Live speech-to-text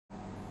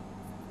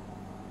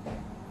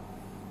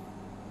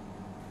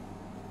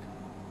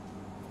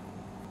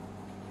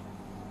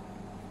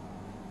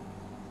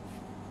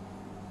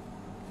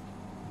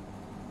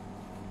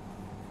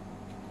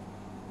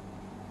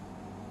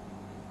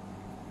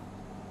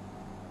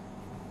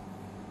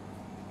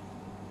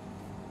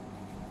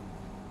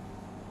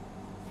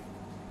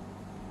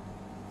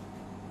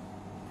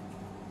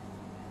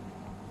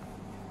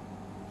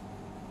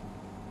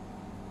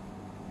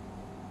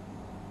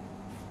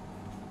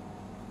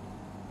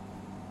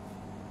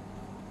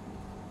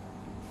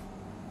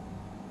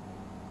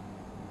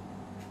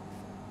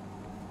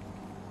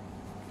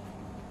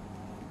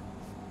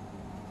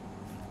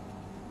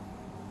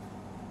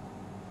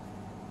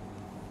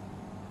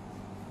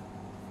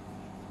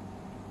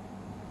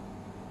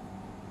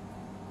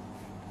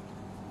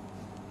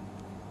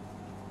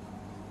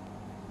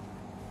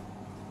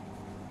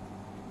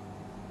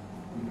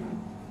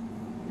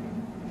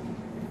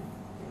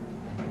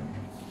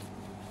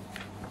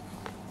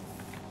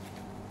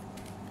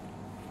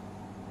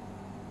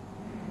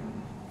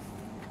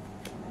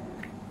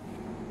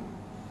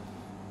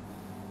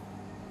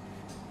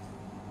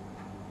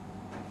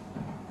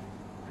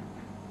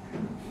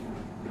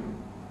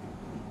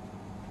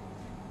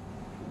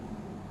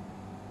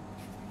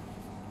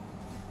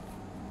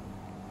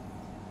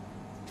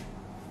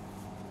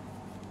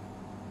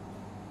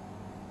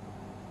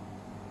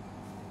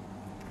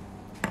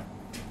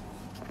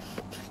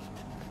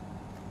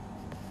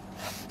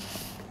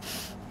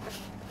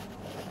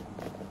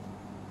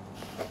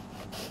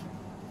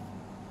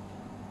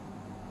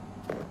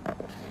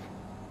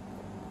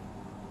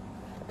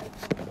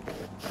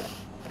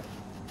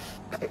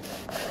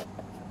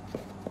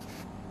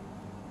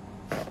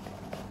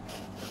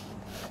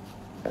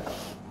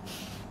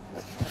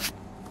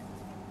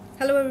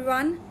Hello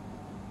everyone,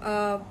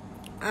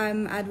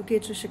 I'm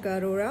Advocate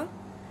Rishika Arora,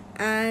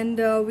 and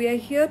we are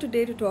here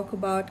today to talk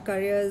about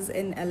careers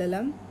in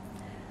LL.M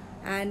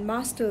and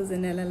masters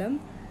in LL.M.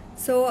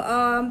 So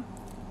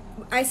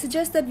I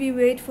suggest that we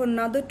wait for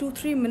another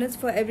 2-3 minutes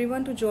for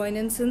everyone to join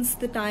in, since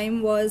the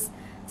time was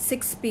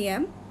 6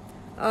 p.m.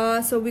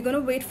 So we're going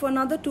to wait for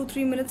another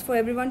 2-3 minutes for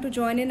everyone to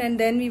join in, and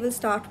then we will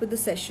start with the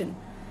session.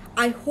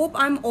 I hope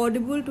I'm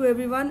audible to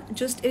everyone.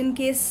 Just in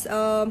case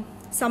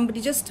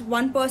just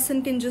one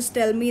person can just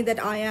tell me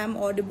that I am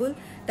audible,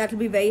 that will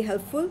be very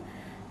helpful.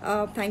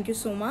 Thank you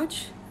so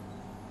much.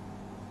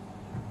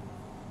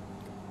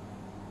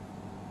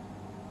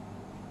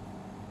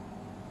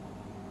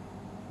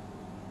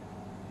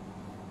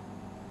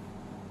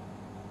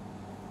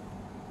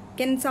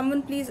 Can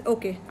someone please?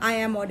 Okay, I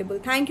am audible.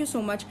 Thank you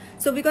so much.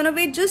 So we're gonna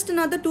wait just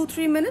another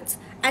 2-3 minutes.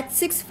 At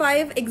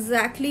 6:05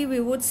 exactly, we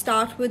would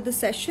start with the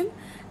session,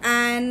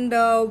 and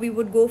we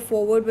would go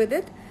forward with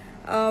it.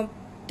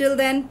 Till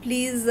then,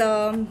 please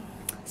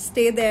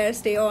stay there,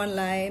 stay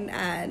online,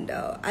 and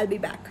I'll be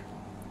back.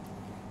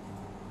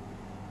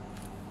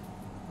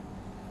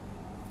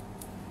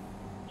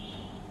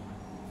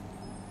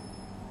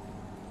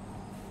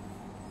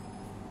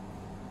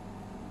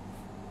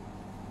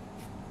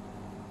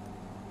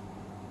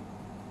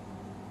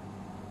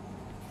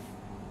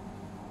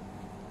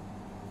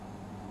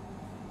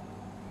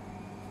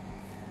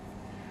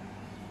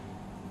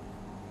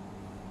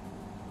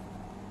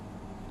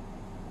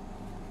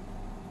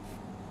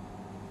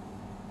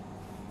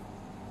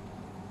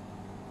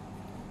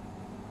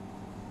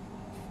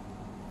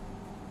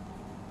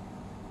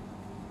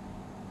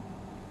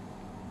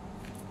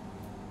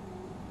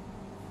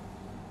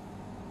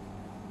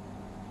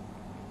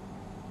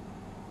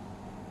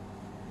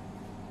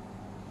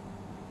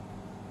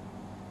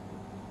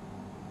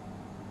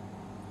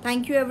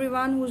 Thank you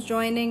everyone who's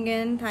joining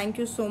in. Thank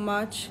you so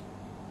much.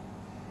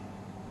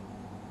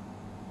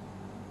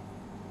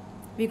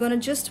 We're gonna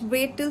just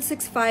wait till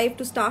 6:05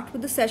 to start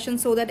with the session,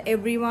 so that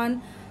everyone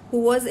who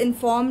was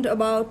informed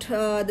about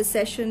the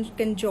session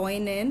can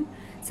join in.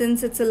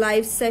 Since it's a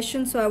live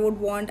session, so I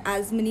would want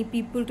as many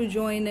people to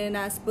join in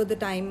as per the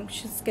time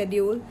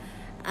schedule,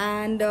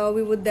 and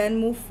we would then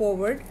move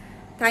forward.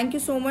 Thank you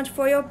so much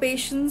for your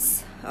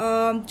patience.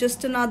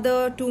 Just another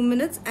 2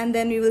 minutes,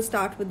 and then we will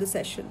start with the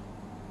session.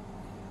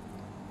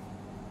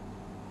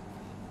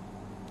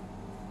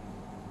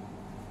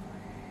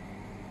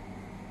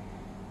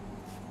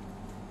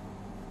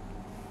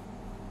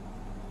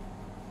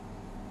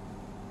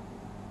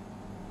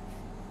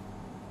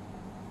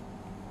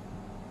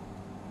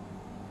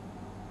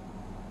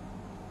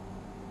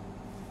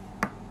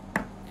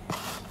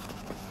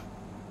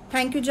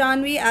 Thank you,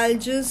 Janvi. I'll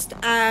just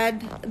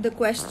add the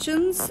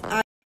questions.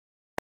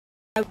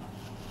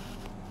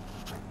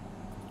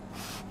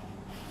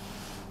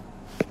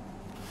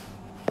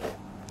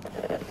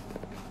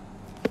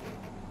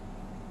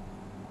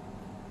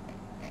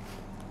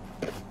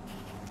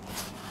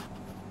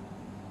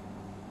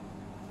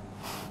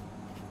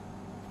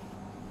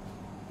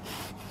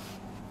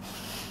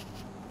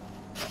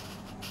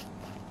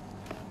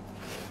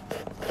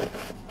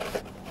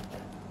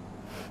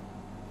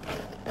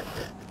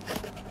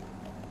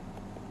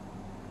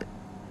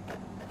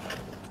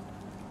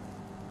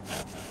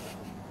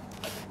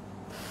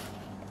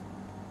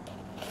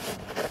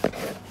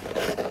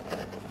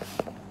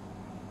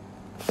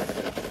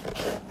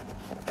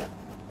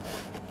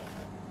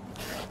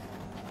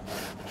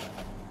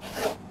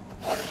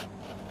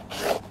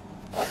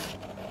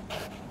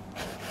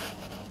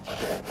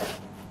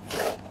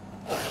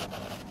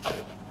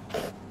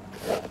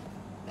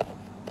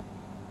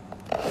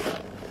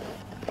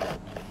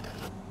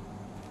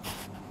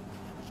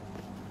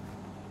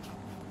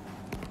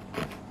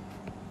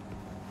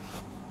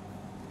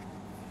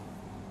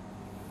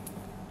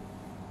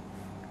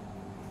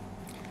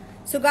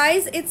 So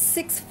guys, it's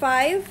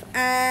 6:05,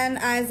 and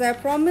as I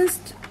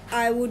promised,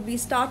 I would be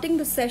starting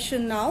the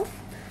session now.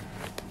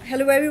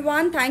 Hello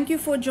everyone, thank you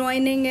for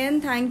joining in.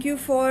 Thank you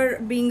for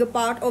being a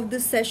part of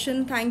this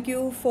session. Thank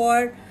you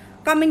for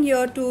coming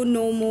here to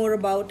know more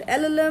about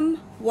LL.M,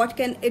 what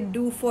can it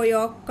do for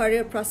your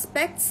career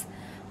prospects,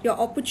 your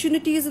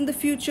opportunities in the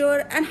future,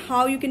 and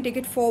how you can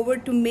take it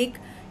forward to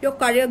make your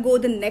career go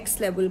the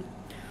next level.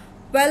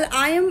 Well,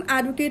 I am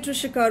Advocate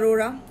Rishika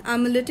Arora.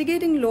 I'm a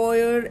litigating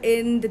lawyer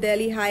in the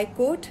Delhi High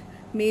Court,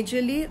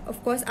 majorly. Of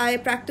course, I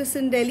practice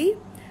in Delhi,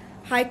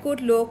 High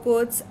Court, lower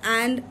courts,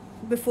 and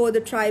before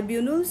the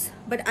tribunals.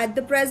 But at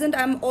the present,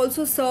 I'm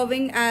also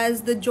serving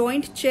as the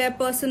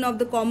Joint-Chairperson of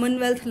the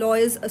Commonwealth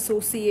Lawyers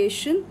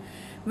Association,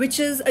 which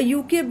is a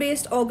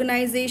UK-based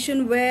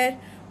organization where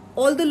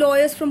all the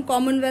lawyers from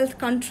Commonwealth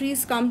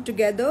countries come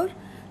together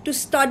to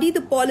study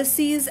the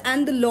policies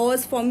and the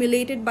laws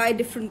formulated by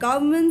different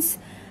governments.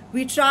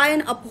 We try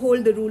and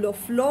uphold the rule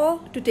of law,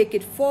 to take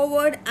it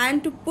forward,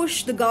 and to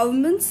push the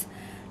governments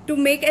to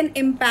make an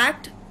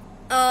impact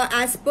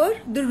as per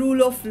the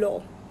rule of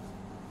law.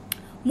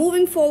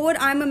 Moving forward,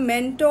 I'm a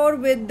mentor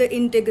with the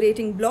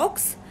integrating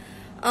blocks.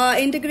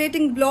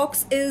 Integrating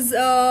blocks is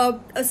a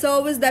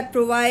service that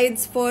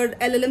provides for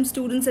LLM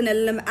students and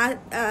LLM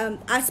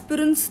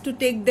aspirants to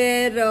take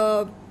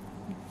their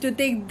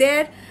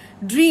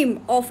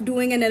dream of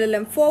doing an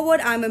LLM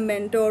forward. I'm a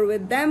mentor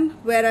with them,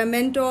 where I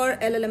mentor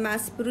LLM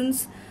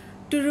aspirants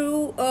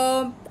to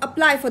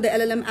apply for the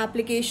LLM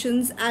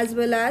applications, as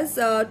well as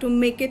to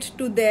make it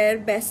to their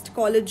best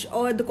college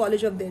or the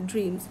college of their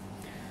dreams.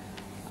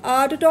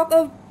 To talk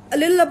a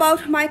little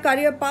about my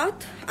career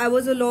path, I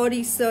was a law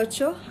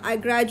researcher. I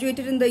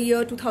graduated in the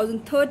year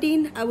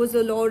 2013. I was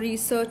a law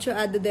researcher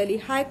at the Delhi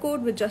High Court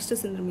with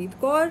Justice Indrameet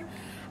Kaur.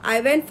 I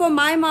went for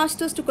my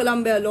master's to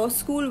Columbia Law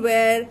School,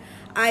 where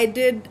I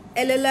did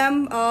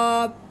LL.M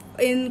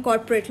in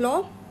corporate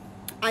law,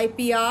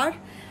 IPR,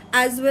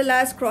 as well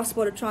as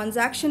cross-border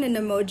transaction in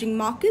emerging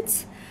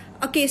markets,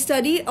 a case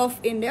study of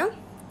India,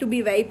 to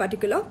be very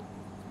particular.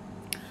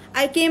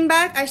 I came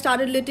back, I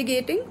started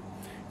litigating.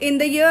 In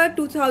the year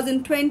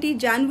 2020,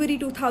 January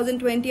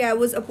 2020, I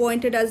was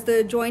appointed as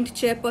the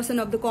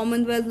Joint-Chairperson of the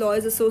Commonwealth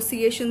Lawyers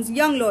Association's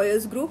Young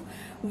Lawyers Group,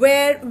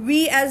 where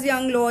we as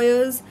young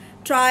lawyers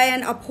try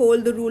and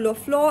uphold the rule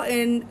of law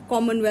in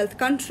Commonwealth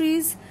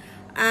countries.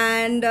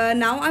 And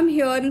now I'm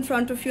here in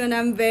front of you, and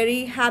I'm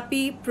very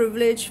happy,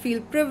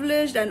 feel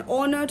privileged and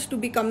honored to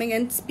be coming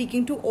and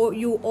speaking to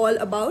you all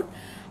about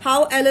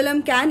how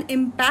LLM can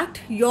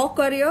impact your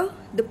career,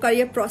 the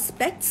career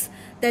prospects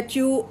that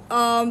you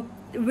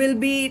will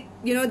be,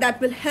 that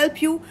will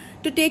help you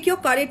to take your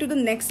career to the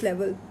next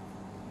level.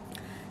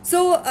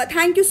 So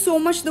thank you so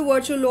much, the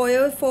virtual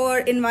lawyer, for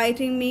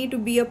inviting me to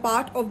be a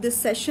part of this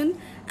session,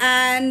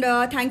 and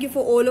thank you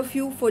for all of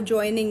you for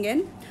joining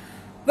in.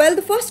 Well,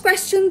 the first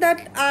question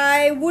that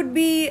I would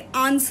be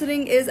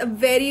answering is a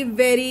very,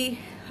 very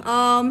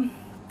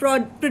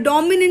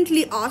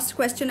predominantly asked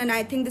question, and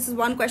I think this is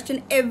one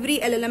question every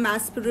LLM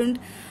aspirant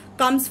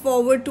comes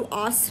forward to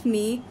ask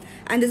me,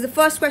 and this is the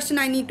first question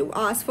I need to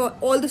ask for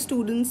all the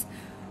students.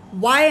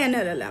 Why an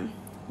LLM?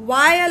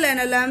 Why an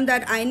LLM?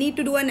 That I need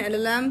to do an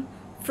LLM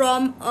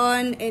from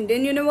an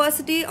Indian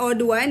university, or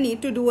do I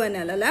need to do an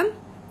LLM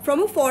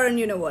from a foreign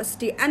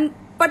university? And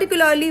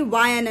particularly,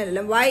 why an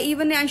LLM? Why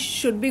even I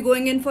should be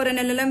going in for an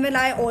LLM when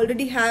I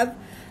already have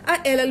a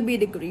LLB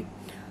degree?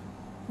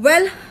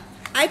 Well,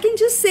 I can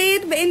just say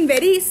it in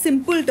very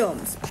simple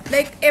terms.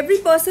 Like, every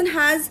person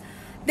has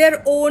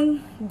their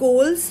own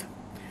goals.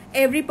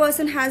 Every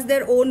person has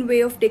their own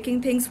way of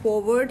taking things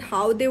forward,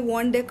 how they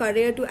want their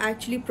career to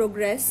actually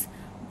progress,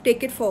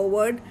 take it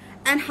forward,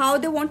 and how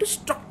they want to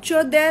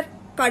structure their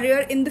career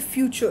in the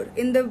future,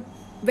 in the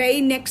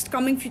very next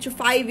coming future,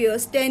 5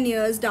 years, 10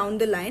 years down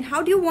the line.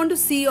 How do you want to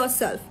see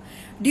yourself?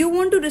 Do you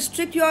want to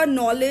restrict your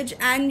knowledge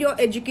and your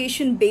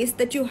education base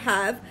that you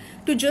have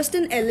to just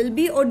an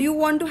LLB, or do you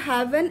want to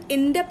have an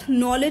in-depth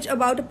knowledge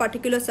about a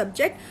particular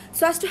subject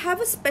so as to have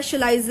a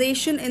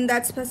specialization in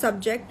that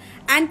subject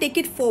and take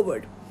it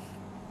forward?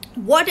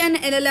 What an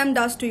LLM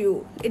does to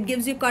you, it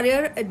gives you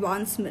career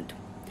advancement.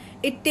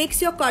 It takes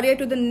your career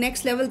to the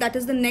next level. That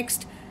is the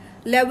next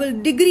level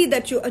degree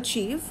that you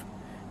achieve,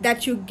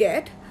 that you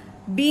get.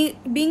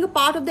 Being a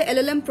part of the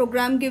LLM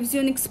program gives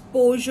you an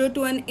exposure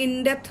to an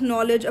in-depth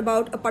knowledge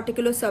about a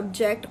particular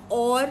subject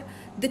or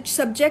the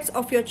subjects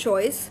of your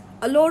choice.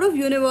 A lot of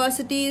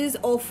universities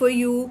offer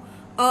you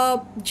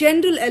a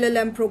general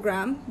LLM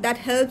program that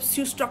helps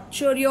you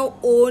structure your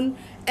own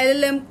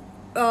LLM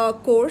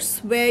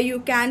course, where you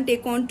can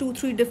take on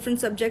 2-3 different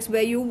subjects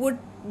where you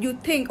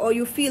think or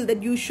you feel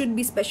that you should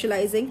be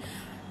specializing.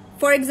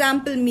 For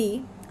example,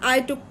 me, I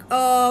took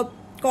a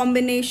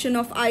combination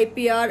of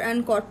IPR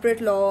and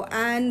corporate law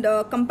and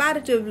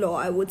comparative law,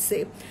 I would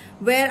say,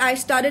 where I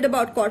studied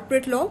about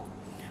corporate law,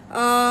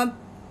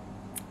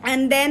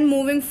 and then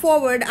moving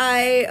forward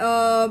I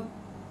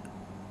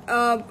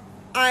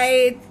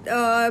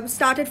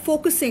started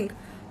focusing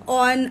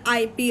on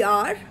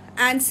IPR.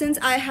 And since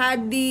I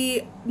had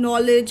the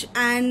knowledge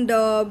and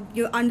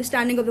your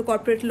understanding of the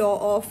corporate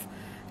law of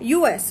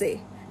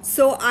U.S.A,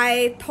 so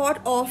I thought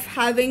of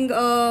having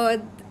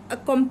a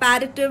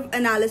comparative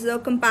analysis, a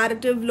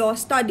comparative law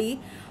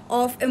study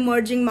of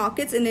emerging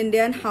markets in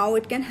India and how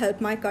it can help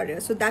my career.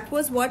 So that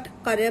was what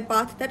career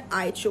path that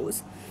I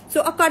chose.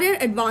 So a career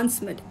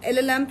advancement.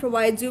 LLM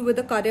provides you with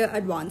a career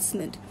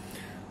advancement.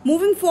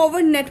 Moving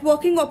forward,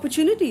 networking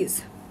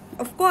opportunities.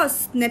 Of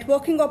course,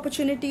 networking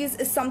opportunities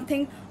is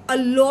something a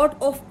lot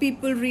of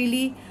people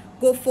really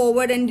go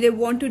forward, and they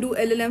want to do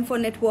LLM for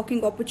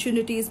networking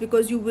opportunities,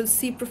 because you will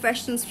see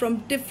professionals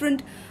from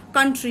different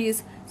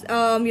countries,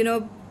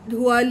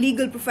 who are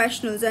legal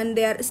professionals and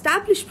they are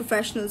established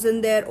professionals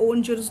in their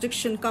own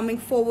jurisdiction, coming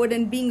forward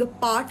and being a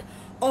part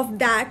of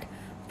that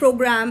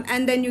program.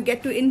 And then you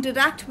get to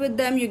interact with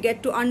them, you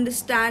get to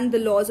understand the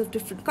laws of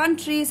different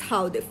countries,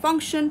 how they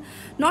function.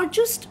 Not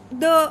just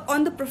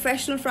on the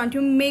professional front,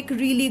 you make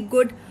really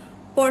good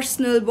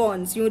personal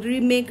bonds, you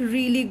make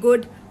really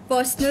good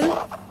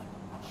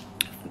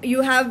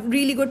you have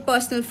really good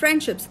personal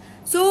friendships.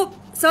 So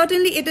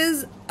certainly it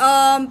is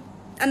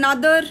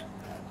another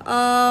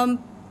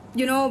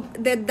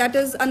that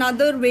is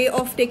another way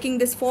of taking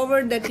this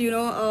forward, that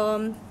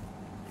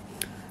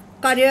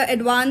career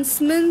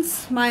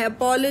advancements. My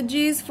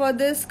apologies for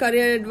this.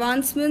 Career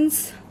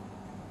advancements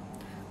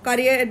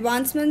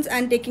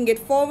and taking it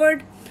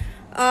forward.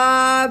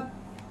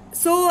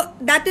 So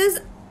that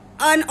is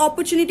an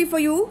opportunity for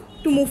you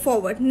to move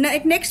forward.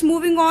 Next,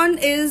 moving on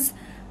is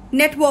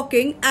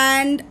networking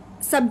and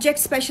subject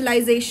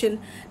specialization.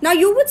 Now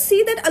you would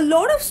see that a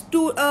lot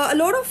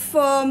of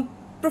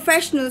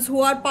professionals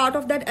who are part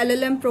of that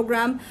LLM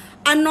program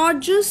are not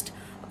just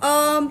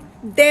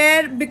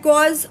there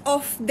because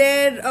of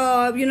their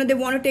they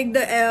want to take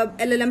the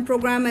LLM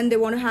program and they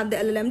want to have the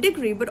LLM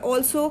degree, but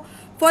also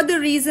for the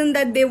reason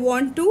that they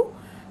want to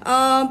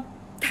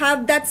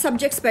have that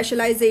subject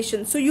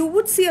specialization. So you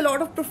would see a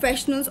lot of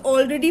professionals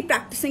already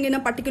practicing in a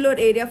particular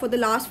area for the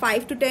last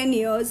 5 to 10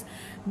 years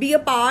be a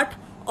part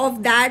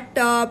of that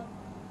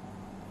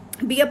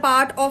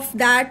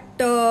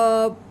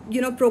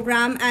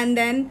program. And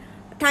then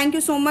thank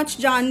you so much,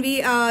 Janvi.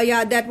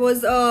 Yeah, that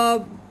was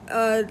a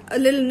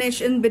little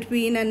niche in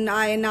between, and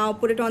I now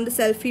put it on the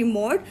selfie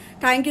mode.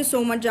 Thank you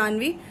so much,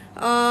 Janvi.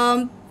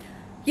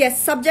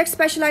 Yes, subject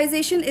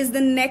specialization is the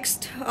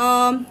next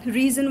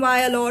reason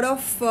why a lot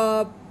of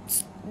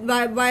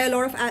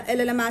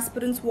LLM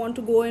aspirants want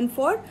to go in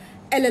for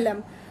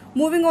LLM.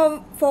 Moving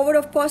forward,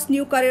 of course,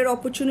 new career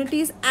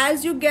opportunities.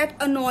 As you get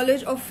a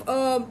knowledge of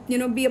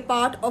be a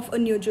part of a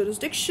new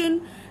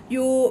jurisdiction,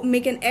 you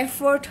make an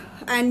effort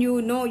and you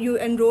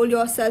enroll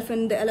yourself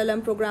in the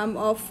LLM program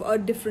of a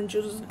different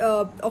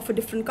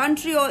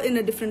country or in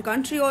a different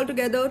country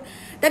altogether.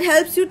 That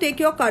helps you take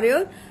your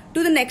career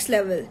to the next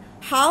level.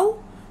 How?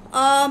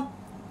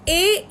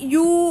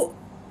 You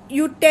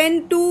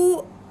tend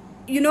to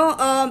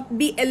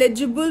be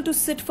eligible to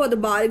sit for the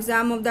bar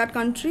exam of that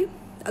country.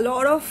 A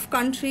lot of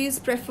countries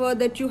prefer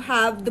that you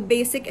have the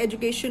basic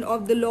education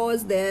of the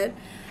laws there,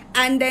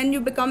 and then you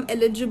become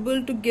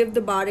eligible to give the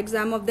bar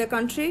exam of their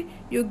country.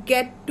 You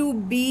get to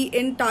be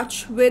in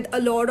touch with a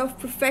lot of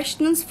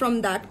professionals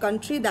from that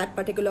country, that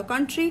particular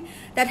country.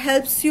 That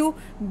helps you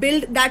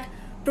build that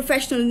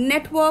professional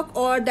network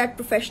or that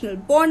professional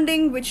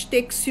bonding, which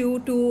takes you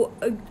to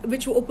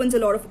which opens a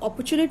lot of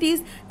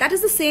opportunities. That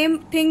is the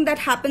same thing that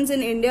happens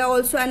in India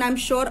also, and I'm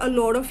sure a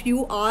lot of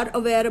you are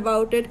aware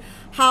about it,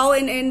 how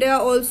in India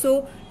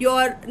also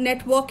your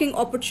networking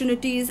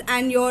opportunities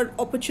and your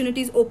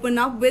opportunities open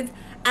up with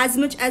as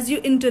much as you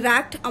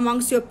interact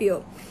amongst your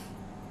peer.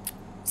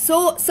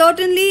 So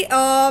certainly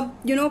career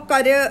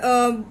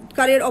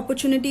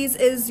opportunities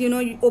is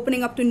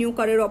opening up to new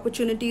career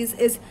opportunities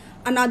is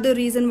another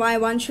reason why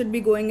one should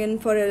be going in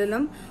for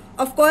LLM.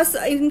 Of course,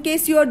 in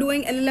case you are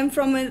doing LLM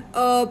from a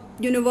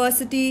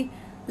university,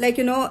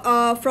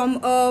 from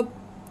a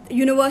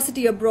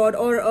university abroad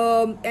or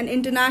an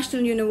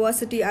international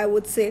university, I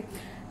would say,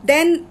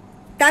 then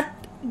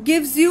that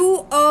gives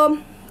you a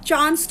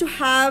chance to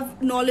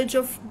have knowledge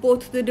of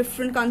both the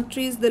different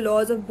countries, the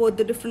laws of both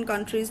the different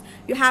countries.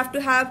 You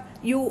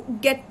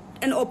get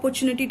an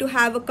opportunity to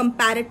have a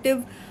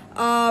comparative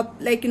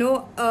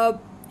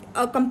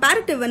a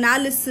comparative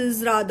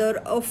analysis rather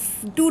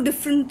of two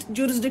different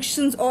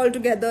jurisdictions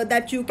altogether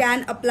that you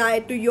can apply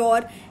to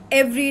your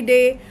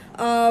everyday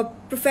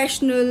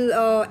professional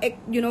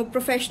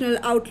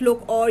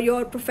outlook or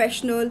your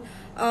professional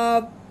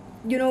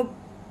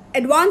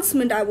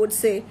advancement, I would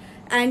say.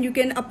 And you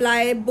can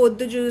apply both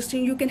the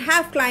jurisdiction. You can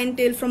have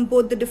clientele from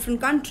both the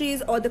different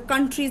countries or the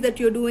countries that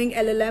you're doing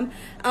LLM.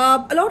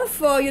 A lot of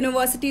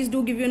universities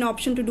do give you an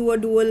option to do a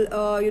dual,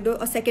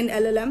 a second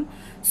LLM.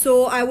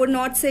 So I would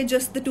not say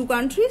just the two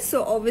countries.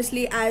 So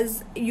obviously,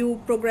 as you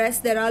progress,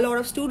 there are a lot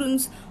of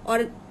students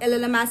or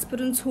LLM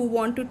aspirants who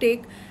want to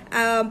take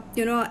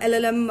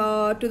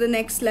LLM to the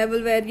next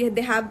level, where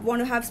they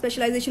want to have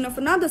specialization of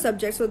another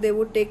subject. So they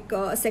would take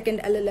a second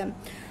LLM.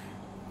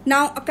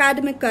 Now,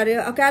 academic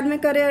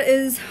career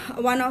is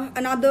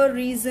another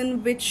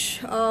reason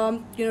which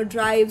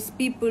drives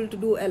people to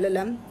do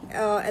LLM.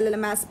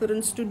 LLM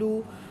aspirants to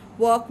do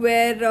work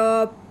where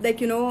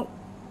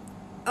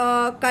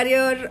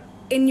career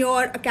in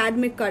your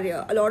academic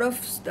career. A lot of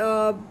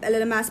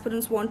LLM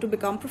aspirants want to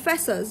become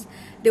professors.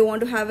 They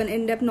want to have an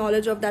in-depth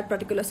knowledge of that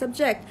particular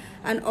subject,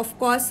 and of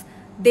course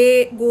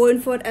they go in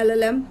for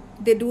LLM.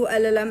 They do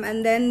LLM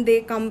and then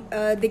they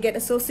get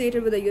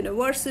associated with a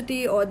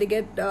university, or they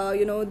get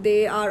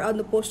they are on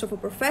the post of a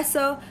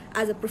professor.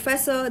 As a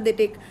professor, they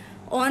take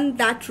on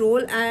that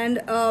role,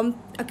 and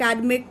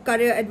academic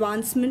career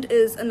advancement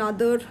is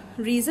another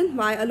reason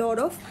why a lot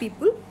of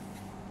people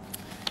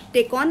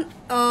take on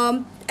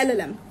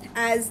LLM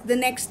as the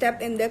next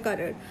step in their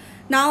career.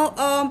 Now,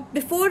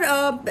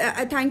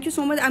 thank you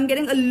so much. I'm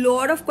getting a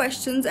lot of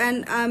questions,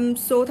 and I'm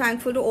so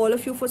thankful to all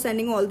of you for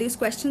sending all these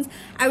questions.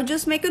 I would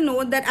just make a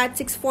note that at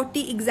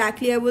 6:40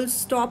 exactly, I will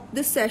stop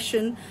this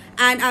session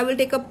and I will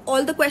take up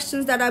all the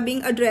questions that are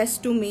being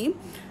addressed to me.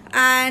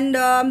 And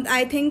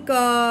I think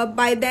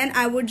by then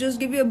I would just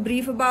give you a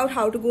brief about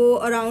how to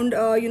go around,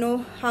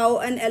 how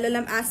an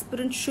LLM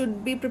aspirant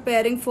should be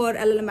preparing for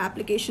LLM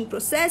application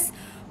process.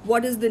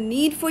 What is the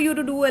need for you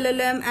to do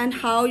LLM, and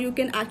how you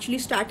can actually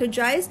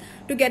strategize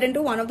to get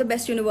into one of the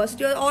best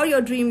universities or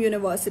your dream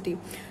university.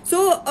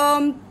 So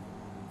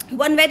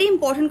one very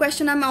important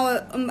question I'm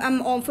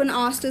often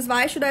asked is,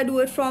 why should I do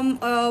it from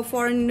a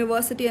foreign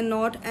university and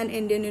not an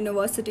Indian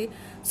university?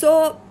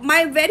 So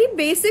my very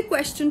basic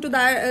question to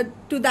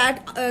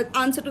that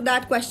answer to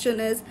that question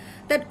is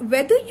that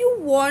whether you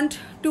want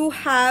to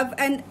have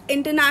an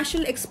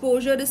international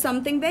exposure is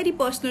something very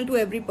personal to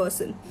every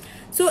person.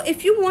 So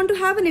if you want to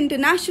have an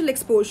international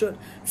exposure,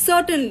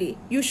 certainly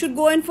you should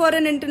go in for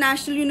an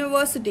international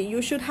university.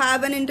 You should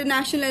have an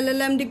international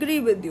LL.M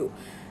degree with you.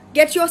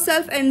 Get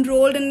yourself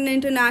enrolled in an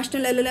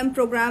international LL.M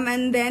program,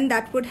 and then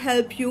that would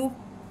help you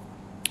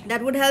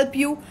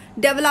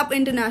develop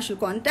international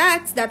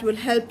contacts. That will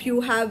help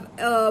you have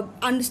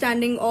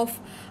understanding of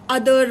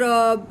other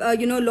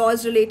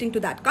laws relating to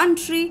that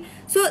country.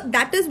 So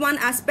that is one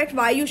aspect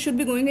why you should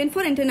be going in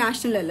for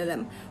international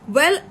LL.M.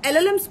 Well,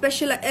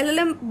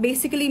 LL.M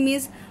basically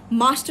means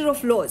master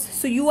of laws.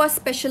 So you are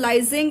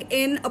specializing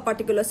in a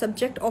particular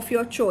subject of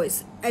your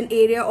choice, an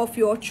area of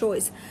your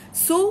choice.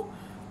 So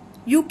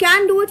you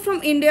can do it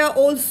from India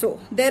also.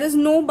 There is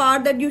no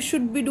bar that you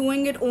should be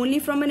doing it only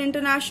from an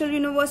international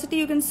university.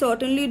 You can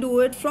certainly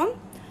do it from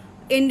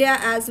India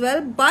as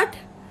well, but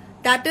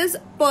that is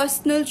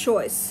personal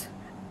choice.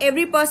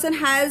 Every person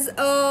has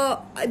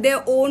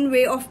their own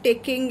way of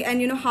taking,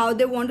 and how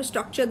they want to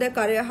structure their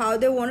career, how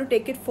they want to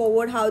take it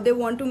forward, how they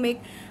want to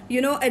make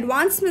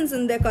advancements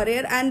in their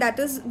career, and that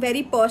is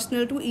very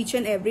personal to each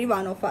and every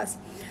one of us.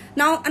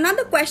 Now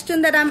another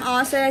question that I'm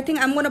asked, I think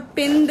I'm going to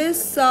pin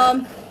this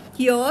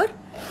here,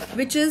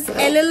 which is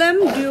LL.M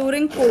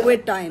during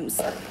COVID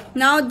times.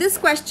 Now this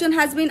question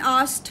has been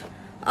asked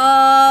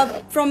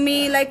from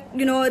me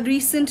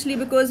recently,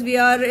 because we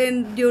are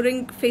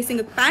facing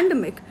a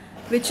pandemic,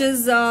 which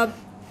is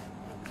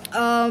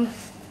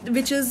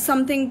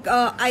something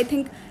I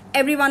think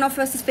every one of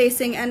us is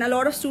facing, and a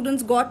lot of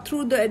students got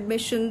through the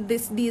admission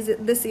this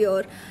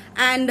year,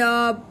 and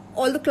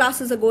all the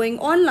classes are going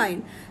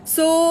online.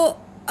 So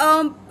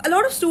a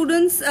lot of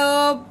students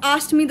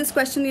asked me this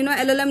question,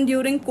 LL.M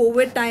during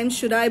COVID times,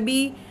 should I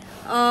be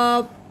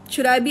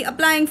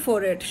applying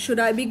for it? Should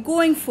I be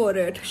going for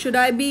it? Should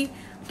I be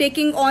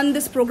taking on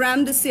this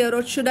program this year,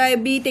 or should I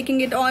be taking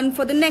it on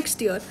for the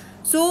next year?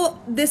 So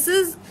this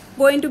is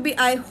going to be,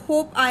 I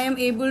hope I am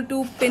able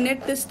to pin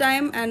it this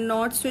time and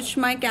not switch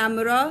my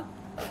camera.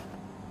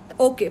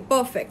 Okay,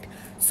 perfect.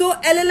 So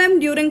LL.M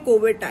during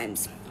COVID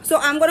times. So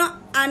I'm going to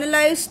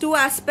analyze two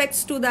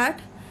aspects to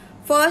that.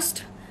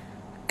 First,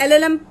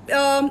 LL.M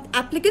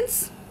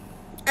applicants,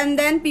 and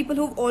then people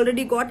who've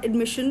already got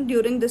admission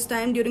during this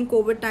time, during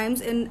COVID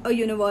times in a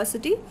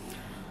university.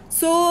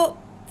 So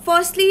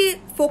firstly,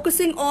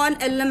 focusing on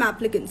LL.M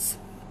applicants,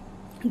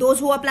 those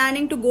who are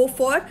planning to go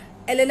for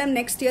LL.M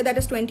next year, that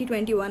is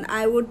 2021,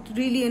 I would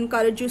really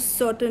encourage you,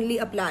 certainly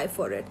apply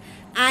for it.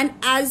 And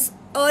as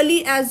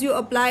early as you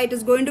apply, it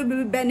is going to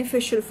be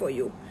beneficial for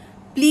you.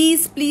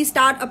 Please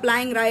start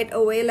applying right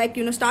away.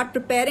 Start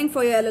preparing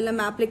for your LL.M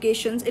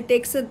applications. It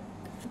takes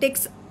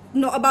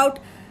about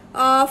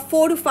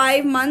 4 to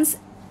 5 months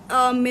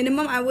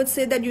minimum, I would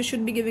say, that you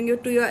should be giving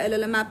it to your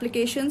LL.M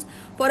applications,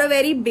 for a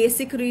very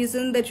basic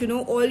reason that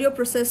all your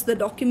process, the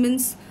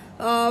documents,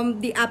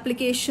 the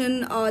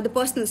application, the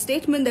personal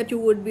statement that you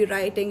would be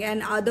writing,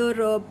 and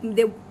other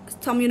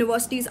some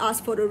universities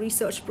ask for a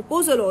research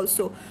proposal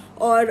also,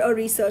 or a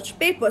research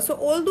paper. So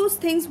all those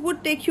things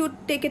would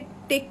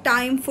take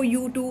time for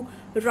you to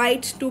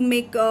write, to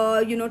make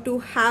to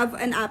have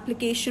an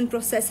application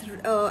process,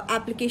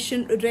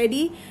 application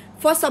ready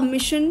for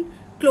submission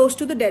close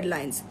to the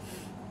deadlines.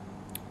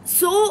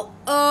 So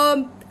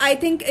I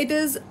think it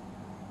is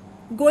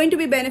going to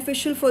be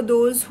beneficial for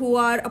those who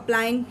are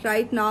applying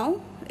right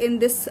now in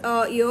this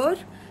year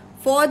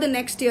for the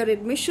next year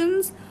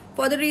admissions,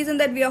 for the reason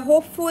that we are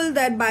hopeful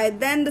that by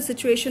then the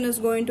situation is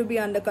going to be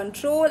under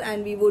control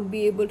and we would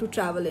be able to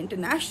travel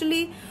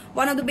internationally.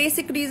 One of the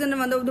basic reasons, and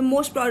one of the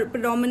most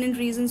predominant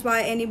reasons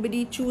why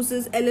anybody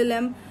chooses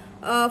LL.M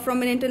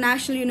from an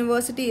international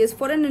university is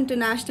for an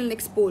international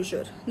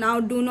exposure. Now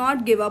do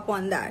not give up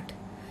on that.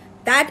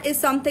 That is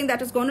something that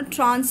is going to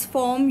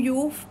transform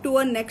you to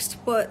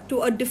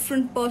a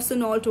different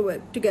person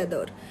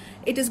altogether.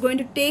 It is going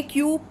to take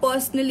you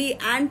personally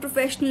and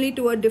professionally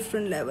to a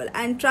different level.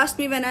 And trust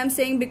me when I'm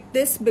saying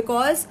this,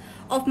 because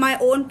of my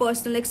own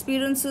personal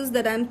experiences,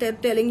 that I'm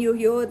telling you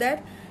here,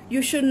 that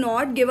you should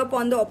not give up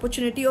on the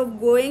opportunity of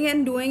going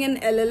and doing an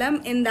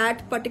LL.M in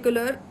that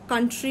particular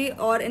country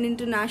or an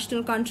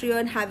international country,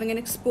 and having an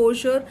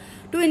exposure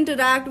to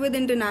interact with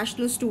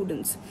international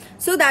students.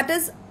 So that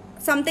is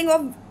something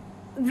of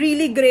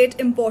really great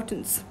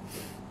importance.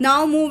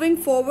 Now moving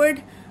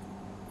forward,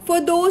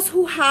 for those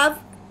who have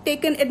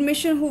taken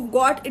admission, who've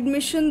got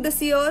admission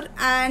this year,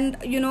 and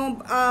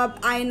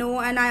I know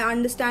and I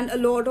understand a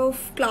lot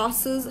of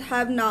classes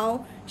have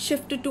now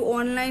shifted to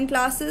online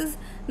classes.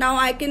 Now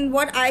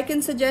what I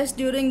can suggest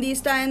during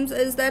these times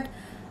is that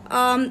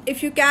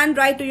if you can,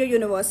 write to your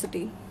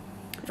university,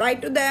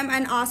 write to them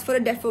and ask for a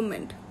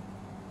deferment.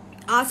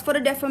 ask for a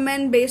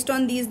deferment based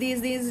on these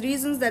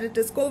reasons, that it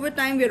is COVID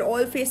time, we are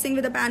all facing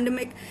with a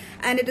pandemic,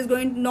 and it is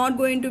not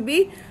going to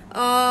be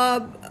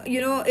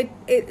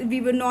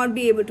we will not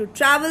be able to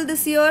travel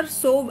this year.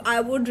 So I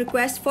would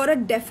request for a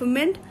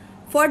deferment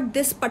for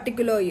this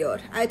particular year.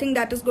 I think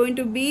that is going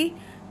to be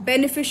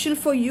beneficial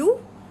for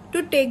you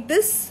to take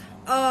this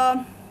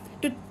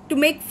to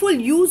make full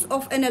use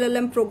of an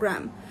LLM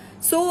program.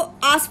 So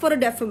ask for a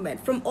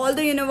deferment from all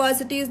the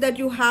universities that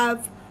you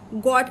have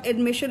got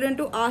admission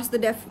into. Ask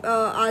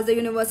the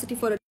university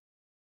for a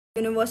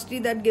university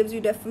that gives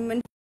you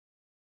deferment.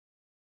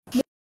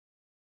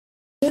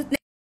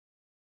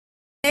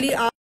 These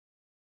are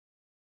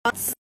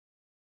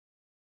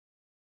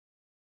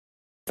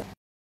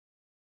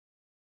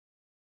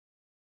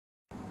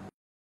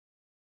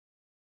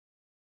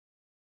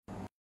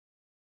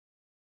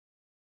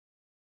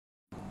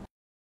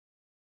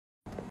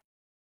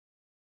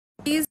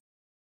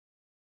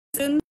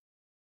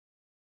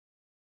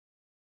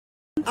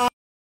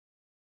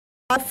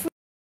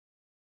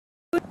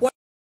what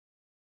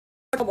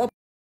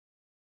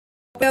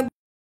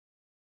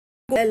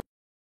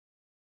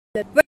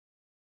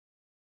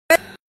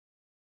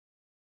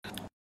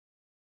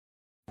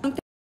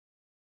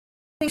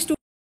things to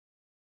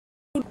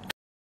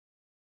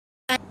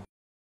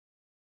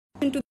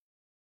into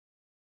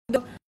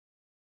the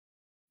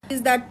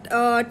is that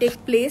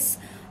take place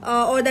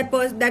or that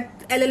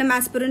LLM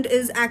aspirant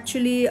is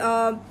actually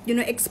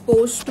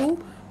exposed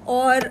to,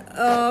 or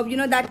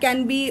that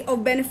can be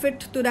of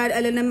benefit to that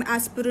LLM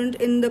aspirant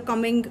in the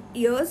coming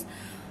years.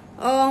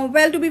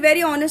 Well, to be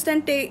very honest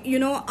and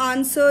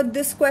answer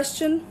this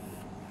question,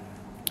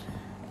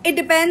 it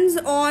depends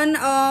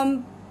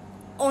on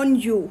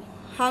you.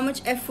 How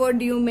much effort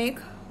do you make?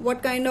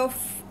 What kind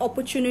of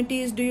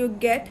opportunities do you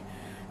get?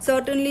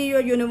 Certainly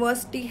your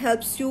university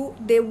helps you.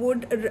 They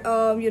would there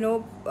are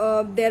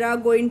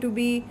going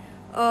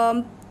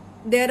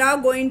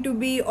to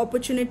be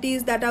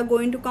opportunities that are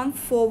going to come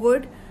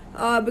forward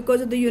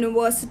because of the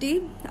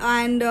university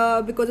and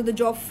because of the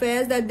job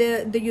fairs that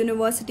the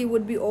university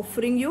would be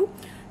offering you.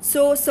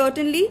 So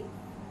certainly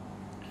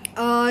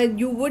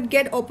you would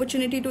get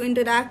opportunity to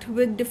interact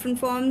with different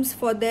firms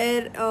for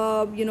their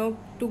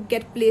to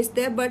get placed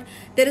there, but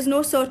there is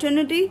no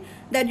certainty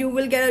that you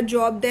will get a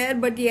job there.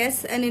 But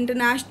yes, an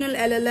international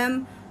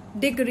LLM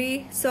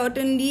degree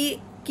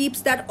certainly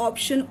keeps that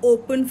option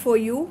open for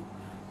you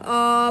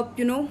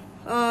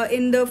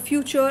in the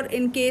future,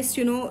 in case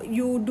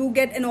you do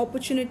get an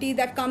opportunity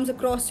that comes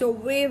across your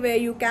way where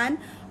you can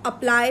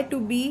apply to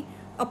be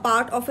a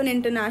part of an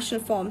international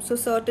firm. So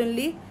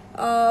certainly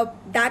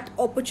that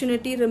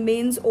opportunity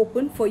remains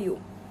open for you.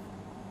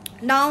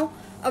 Now,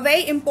 a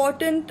very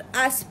important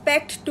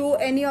aspect to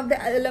any of the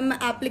LLM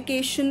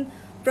application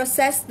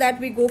process that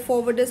we go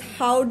forward is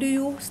how do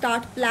you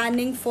start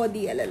planning for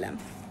the LLM.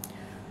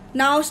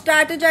 Now,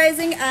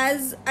 strategizing,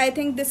 as I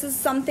think this is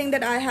something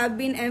that I have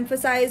been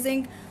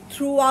emphasizing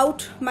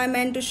throughout my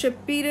mentorship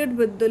period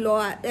with the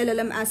law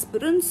LLM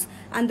aspirants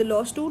and the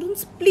law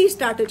students. Please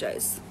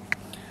strategize.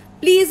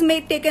 Please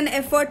take an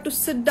effort to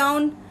sit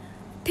down,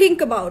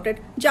 think about it.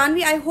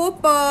 Janvi, I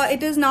hope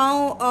it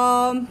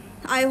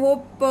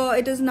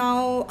is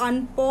now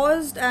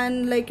unpaused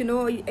and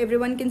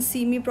everyone can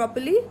see me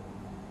properly.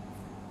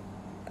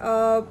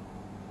 I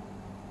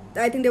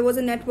think there was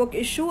a network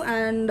issue,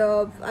 and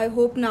I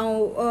hope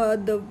now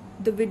the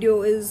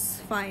video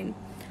is fine.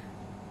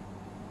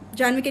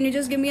 Janvi, can you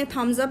just give me a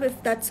thumbs up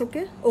if that's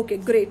okay? Okay,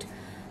 great.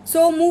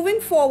 So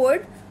moving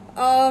forward,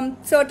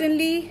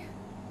 certainly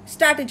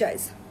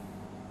strategize.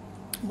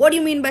 What do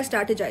you mean by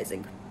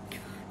strategizing?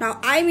 Now,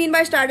 I mean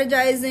by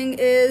strategizing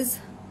is,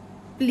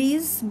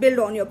 please build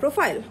on your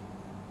profile.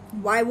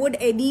 Why would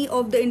any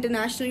of the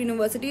international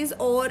universities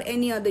or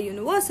any other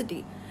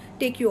university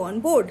take you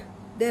on board?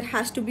 There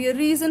has to be a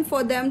reason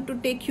for them to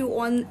take you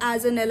on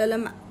as an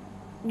LLM,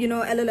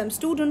 LLM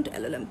student,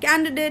 LLM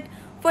candidate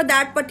for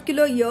that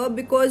particular year,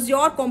 because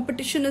your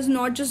competition is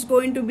not just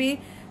going to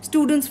be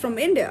students from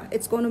India.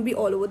 It's going to be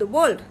all over the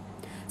world.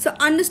 So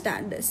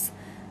understand this.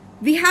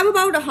 We have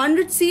about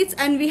 100 seats,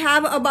 and we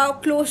have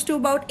about close to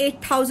about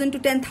 8,000 to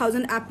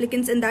 10,000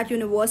 applicants in that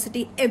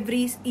university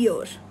every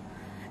year.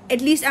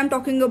 At least I'm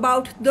talking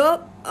about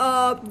the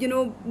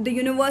the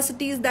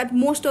universities that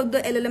most of the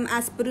LLM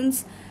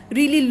aspirants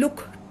really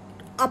look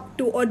up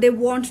to, or they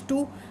want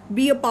to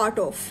be a part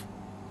of,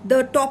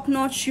 the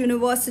top-notch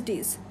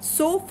universities.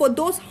 So for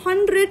those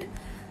 100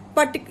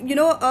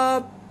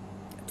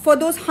 for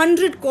those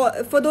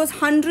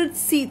 100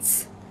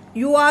 seats,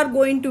 you are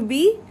going to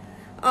be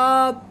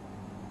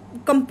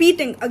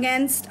competing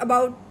against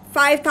about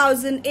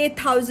 5,000,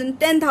 8,000,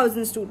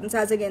 10,000 students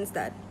as against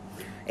that.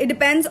 It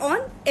depends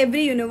on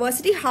every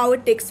university how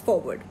it takes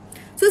forward.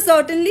 So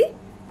certainly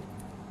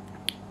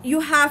you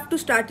have to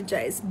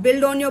strategize,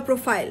 build on your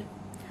profile.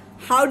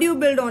 How do you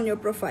build on your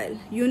profile?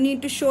 You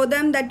need to show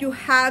them that you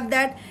have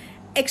that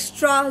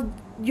extra,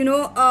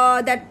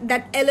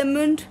 that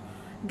element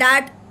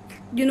that,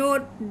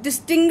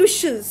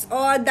 distinguishes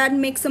or that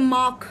makes a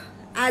mark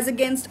as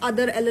against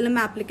other LLM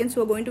applicants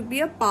who are going to be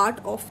a part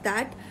of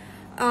that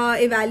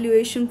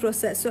evaluation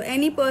process. So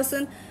any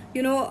person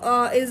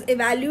is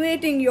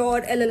evaluating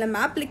your LLM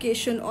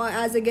application or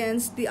as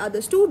against the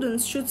other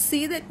students should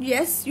see that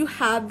yes, you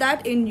have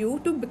that in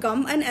you to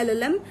become an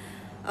LLM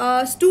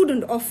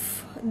student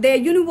of their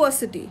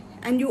university,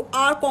 and you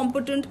are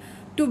competent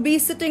to be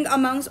sitting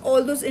amongst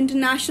all those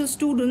international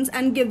students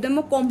and give them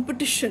a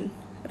competition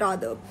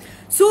rather.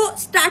 So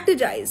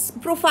strategize.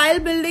 Profile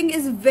building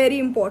is very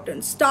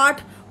important.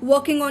 Start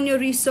working on your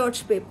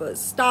research papers,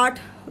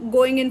 start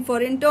going in for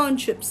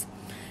internships,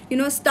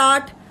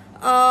 start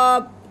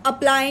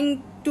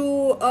applying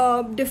to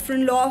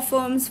different law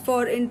firms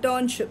for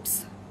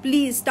internships.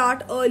 Please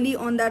start early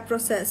on that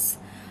process.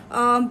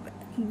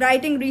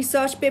 Writing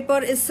research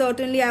paper is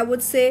certainly, I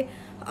would say,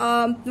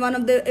 one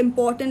of the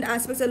important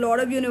aspects. A lot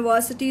of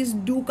universities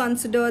do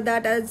consider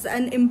that as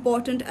an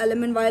important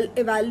element while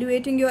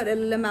evaluating your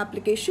LLM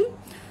application.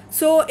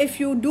 So if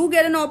you do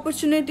get an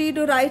opportunity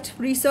to write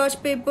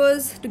research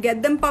papers, to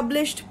get them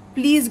published,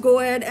 please go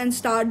ahead and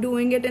start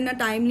doing it in a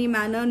timely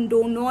manner, and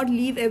do not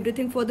leave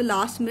everything for the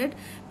last minute,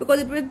 because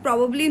it will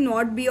probably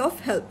not be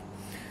of help.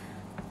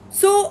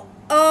 So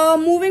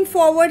moving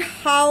forward,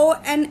 how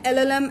an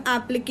LLM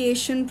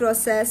application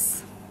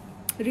process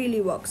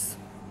really works.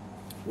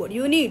 What do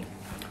you need?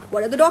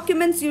 What are the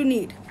documents you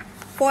need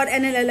for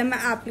an LLM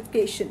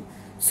application?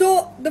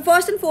 So the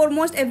first and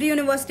foremost, every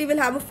university will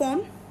have a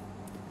form,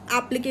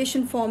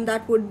 application form.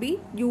 That would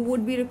be, you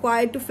would be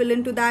required to fill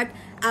into that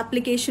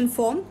application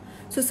form.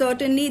 So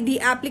certainly the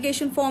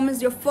application form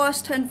is your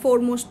first and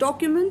foremost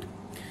document.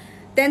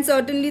 Then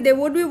certainly they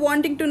would be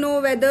wanting to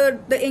know whether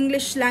the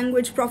English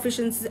language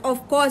proficiency.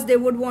 Of course, they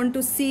would want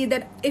to see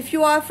that if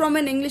you are from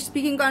an English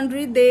speaking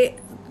country, they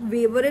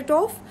waiver it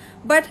off.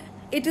 But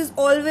it is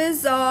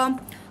always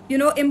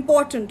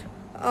important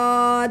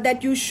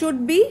that you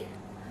should be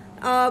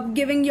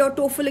giving your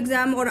TOEFL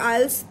exam or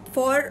IELTS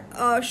for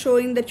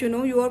showing that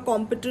you are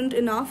competent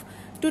enough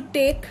to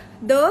take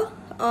the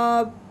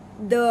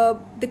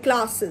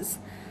classes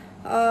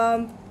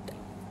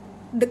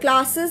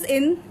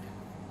in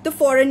the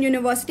foreign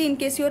university, in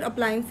case you are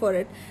applying for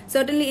it.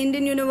 Certainly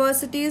Indian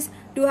universities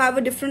do have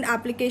a different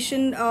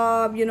application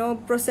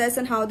process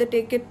and how they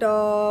take it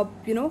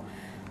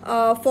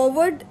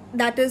forward.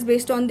 That is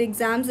based on the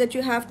exams that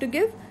you have to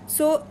give.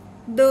 So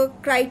the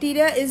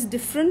criteria is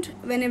different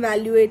when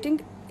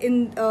evaluating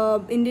in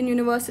Indian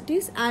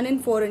universities and in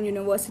foreign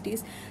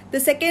universities. The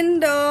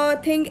second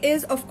thing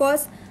is, of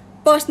course,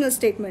 personal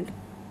statement.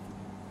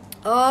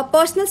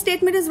 Personal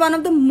statement is one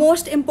of the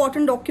most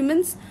important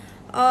documents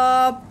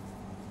that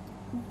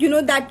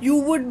you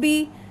would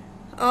be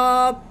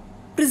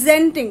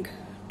presenting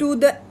to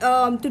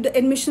the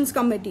admissions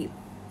committee.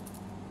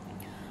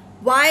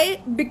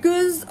 Why?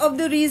 Because of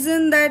the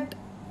reason that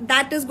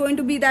is going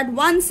to be that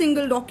one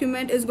single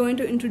document is going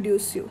to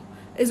introduce you,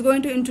 is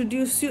going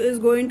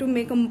to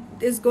make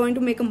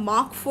a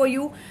mark for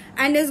you,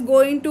 and is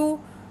going to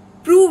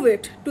prove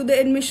it to the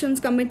admissions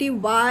committee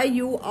why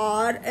you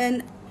are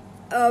a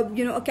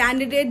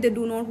candidate they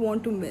do not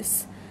want to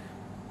miss.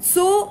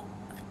 So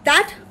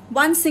that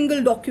one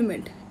single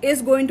document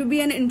is going to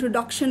be an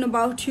introduction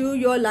about you,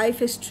 your life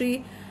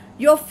history,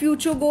 your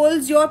future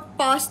goals, your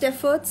past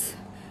efforts,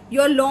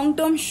 your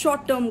long-term,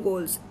 short-term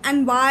goals,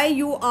 and why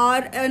you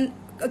are a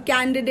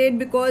candidate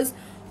because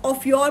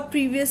of your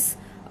previous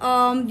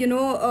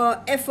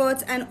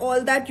efforts and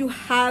all that you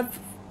have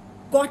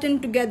gotten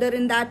together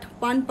in that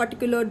one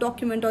particular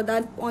document or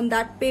that on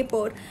that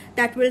paper,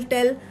 that will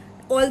tell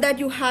all that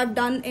you have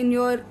done in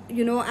your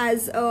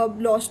as a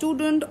law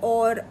student,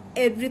 or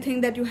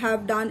everything that you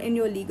have done in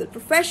your legal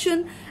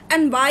profession,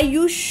 and why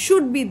you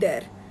should be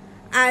there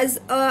as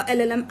a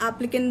LLM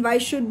applicant, why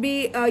should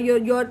be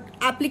your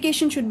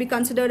application should be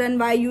considered, and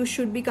why you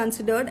should be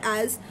considered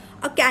as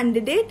a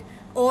candidate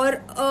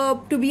or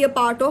to be a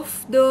part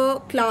of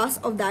the class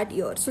of that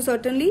year. So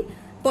certainly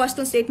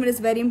personal statement is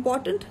very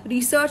important.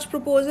 Research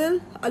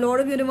proposal, a lot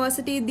of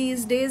university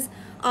these days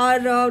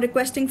are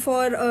requesting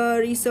for a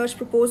research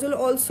proposal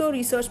also,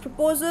 research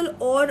proposal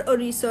or a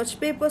research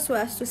paper, so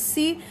as to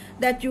see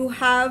that you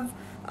have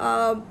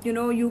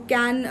you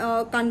can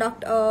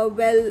conduct a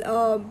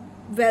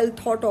well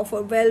thought of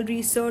or well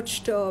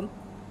researched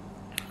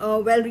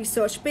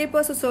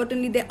paper. So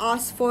certainly they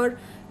ask for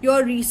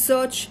your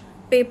research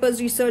papers,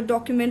 research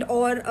document,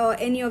 or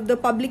any of the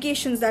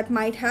publications that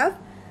might have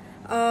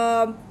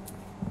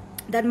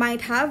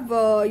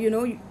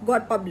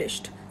got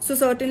published. So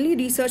certainly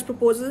research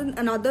proposal is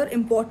another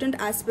important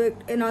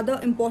aspect, another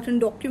important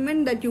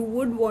document that you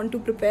would want to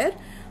prepare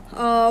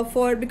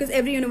for, because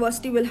every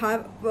university will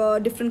have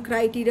different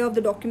criteria of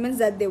the documents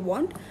that they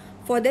want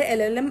for their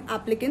LLM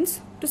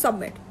applicants to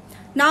submit.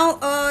 Now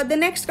the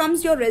next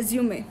comes your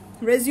resume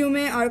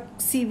or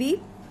CV.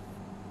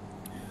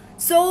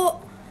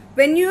 So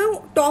when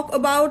you talk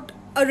about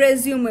a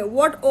resume,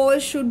 what all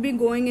should be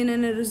going in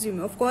a resume?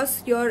 Of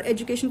course, your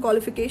education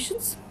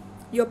qualifications,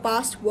 your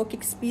past work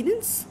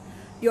experience,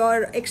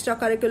 your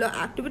extracurricular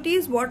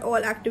activities, what all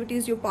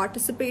activities you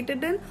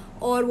participated in,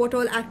 or what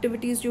all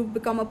activities you've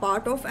become a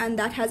part of and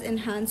that has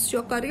enhanced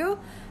your career,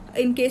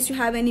 in case you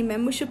have any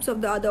memberships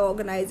of the other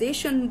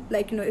organization,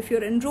 like if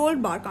you're enrolled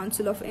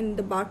in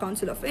the Bar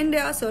Council of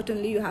India,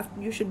 certainly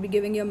you should be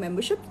giving your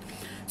membership.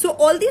 So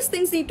all these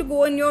things need to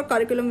go in your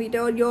curriculum vitae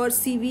or your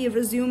CV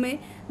resume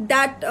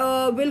that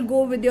will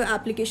go with your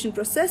application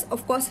process.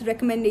 Of course,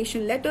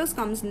 recommendation letters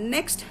comes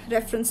next,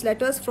 reference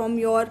letters from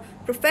your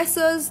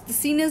professors, the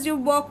seniors you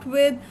worked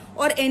with,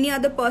 or any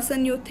other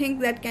person you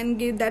think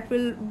that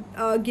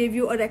will give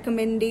you a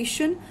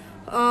recommendation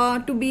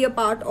to be a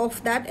part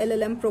of that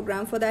LL.M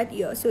program for that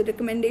year. So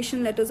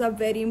recommendation letters are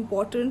very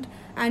important,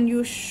 and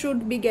you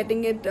should be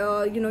getting it,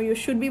 you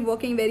should be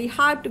working very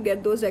hard to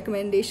get those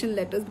recommendation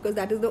letters, because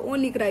that is the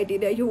only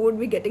criteria you would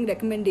be getting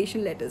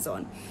recommendation letters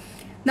on.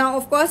 Now,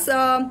 of course,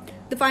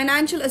 the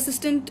financial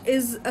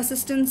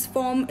assistance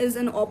form is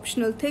an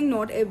optional thing.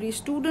 Not every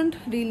student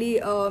really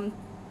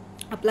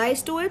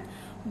applies to it,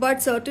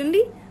 but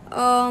certainly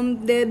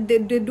they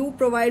do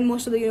provide,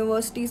 most of the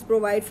universities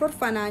provide for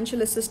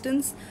financial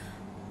assistance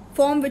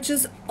form, which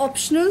is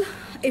optional.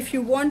 If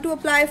you want to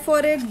apply for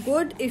it,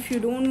 good. If you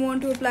don't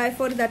want to apply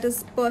for it, that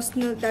is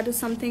personal, that is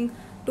something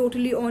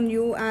totally on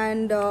you,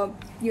 and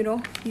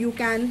you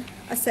can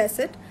assess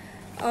it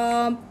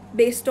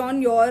based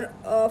on your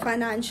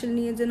financial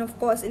needs. And of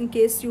course, in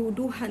case you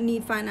do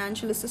need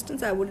financial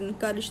assistance, I would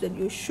encourage that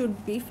you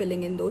should be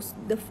filling in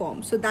the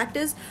forms. So that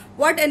is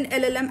what an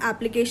LL.M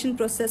application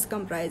process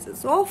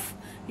comprises of.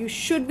 You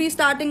should be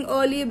starting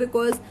early,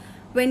 because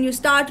when you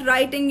start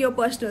writing your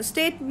personal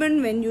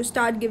statement, when you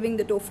start giving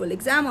the TOEFL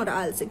exam or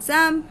IELTS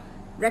exam,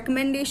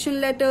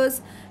 recommendation letters,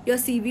 your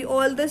CV,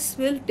 all this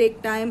will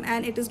take time,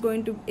 and it is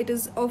going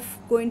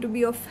to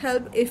be of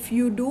help if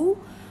you do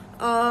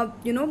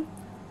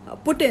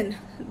put in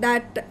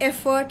that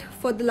effort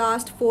for the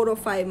last 4 or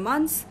 5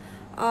 months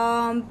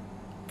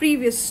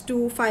previous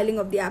to filing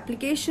of the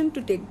application,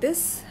 to take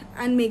this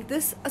and make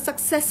this a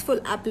successful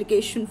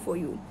application for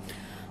you.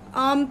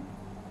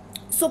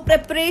 So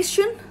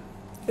preparation,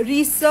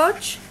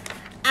 research,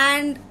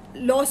 and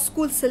law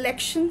school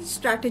selection,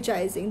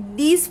 strategizing,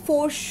 these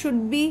 4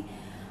 should be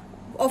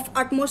of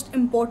utmost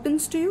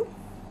importance to you.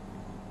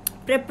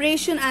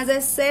 Preparation, as I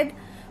said,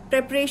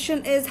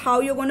 preparation is how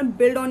you're going to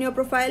build on your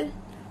profile.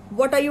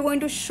 What are you going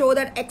to show,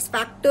 that X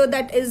factor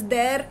that is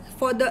there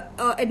for the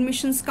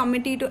admissions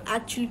committee to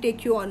actually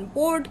take you on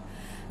board.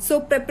 So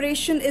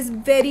preparation is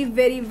very,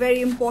 very,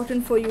 very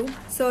important for you.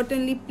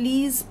 Certainly,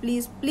 please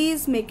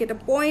make it a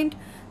point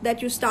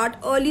that you start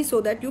early, so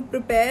that you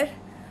prepare,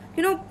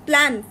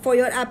 plan for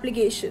your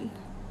application.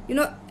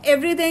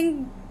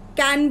 Everything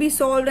can be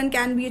solved and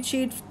can be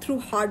achieved through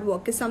hard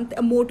work, is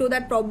a motto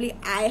that probably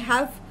I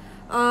have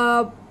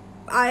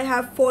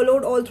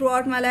followed all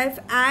throughout my life,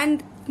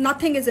 and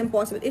nothing is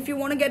impossible. If you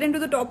want to get into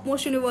the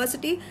topmost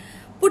university,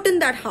 put in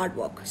that hard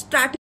work.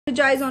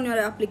 Strategize on your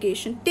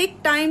application.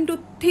 Take time to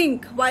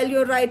think while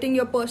you're writing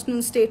your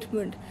personal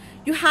statement.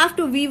 You have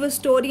to weave a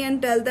story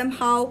and tell them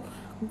how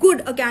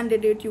good a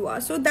candidate you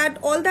are. So that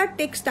all that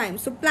takes time.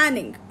 So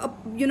planning,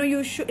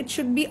 it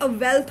should be a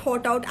well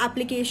thought out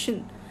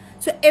application.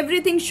 So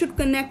everything should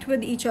connect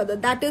with each other.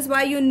 That is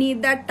why you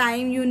need that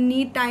time. You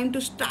need time to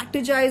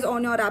strategize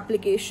on your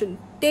application.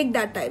 Take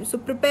that time. So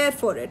prepare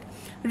for it.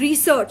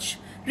 Research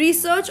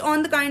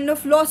on the kind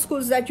of law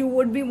schools that you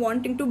would be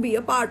wanting to be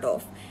a part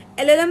of.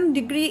 LL.M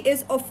degree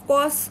is, of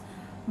course,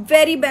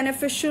 very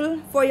beneficial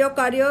for your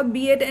career,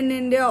 be it in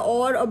India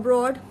or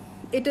abroad.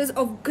 It is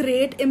of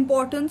great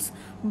importance,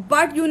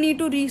 but you need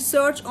to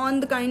research on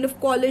the kind of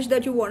college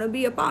that you want to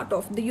be a part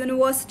of, the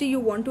university you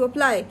want to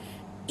apply.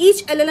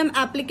 Each LL.M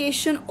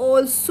application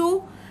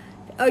also,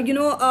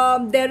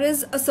 there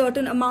is a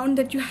certain amount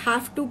that you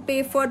have to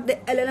pay for the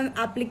LL.M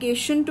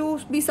application to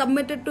be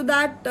submitted to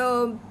that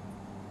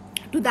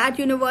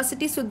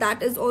university. So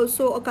that is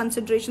also a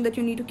consideration that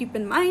you need to keep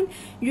in mind.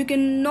 You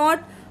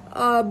cannot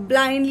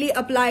blindly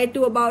apply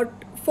to about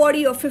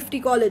 40 or 50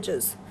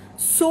 colleges.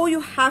 So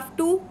you have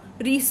to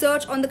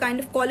research on the kind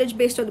of college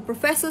based on the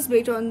professors,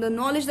 based on the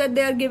knowledge that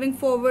they are giving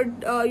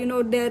forward,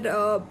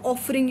 they're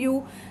offering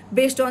you,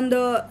 based on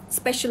the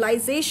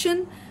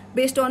specialization,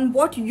 based on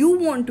what you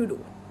want to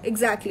do,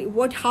 exactly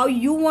how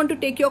you want to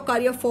take your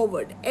career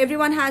forward.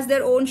 Everyone has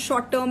their own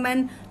short-term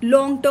and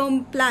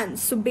long-term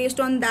plans. So based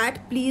on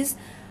that, please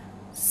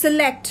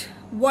select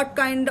what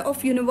kind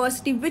of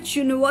university, which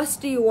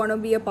university you want to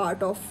be a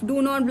part of.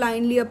 Do not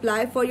blindly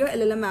apply for your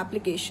LL.M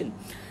application.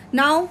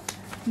 Now,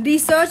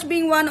 research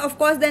being one, of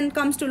course, then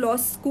comes to law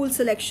school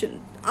selection.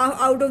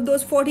 Out of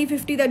those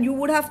 40-50 that you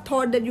would have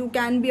thought that you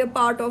can be a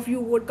part of, you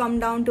would come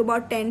down to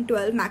about 10,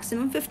 12,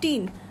 maximum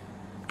 15.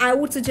 I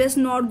would suggest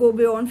not go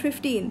beyond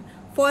 15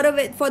 for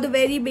the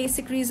very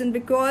basic reason,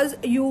 because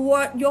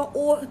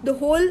the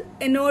whole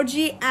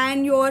energy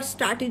and your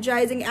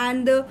strategizing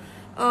and the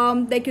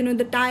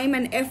the time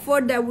and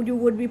effort that you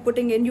would be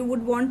putting in, you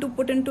would want to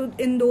put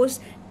in those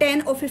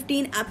 10 or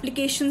 15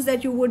 applications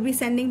that you would be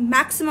sending.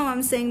 Maximum,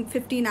 I'm saying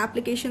 15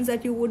 applications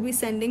that you would be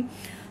sending,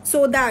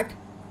 so that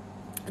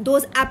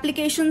those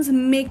applications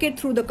make it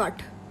through the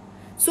cut.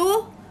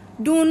 So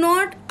do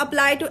not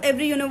apply to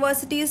every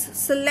universities.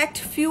 Select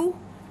few,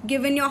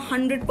 given your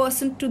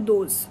 100% to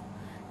those.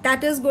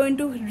 that is going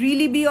to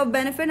really be of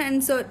benefit.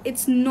 And so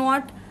it's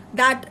not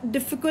that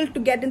difficult to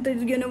get into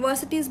the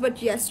universities,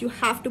 but yes, you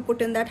have to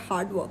put in that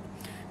hard work.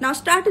 Now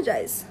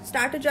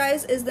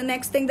strategize is the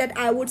next thing that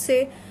I would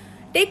say.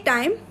 Take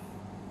time,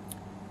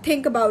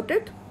 think about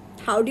it.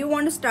 How do you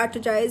want to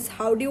strategize?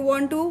 How do you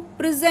want to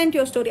present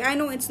your story? I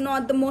know it's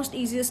not the most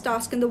easiest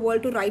task in the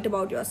world to write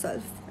about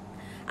yourself.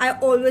 I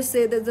always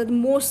say that the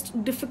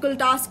most difficult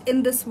task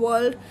in this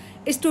world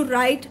is to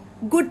write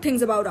good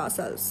things about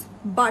ourselves.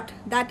 But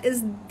that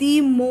is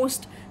the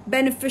most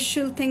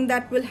beneficial thing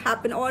that will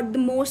happen, or the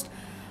most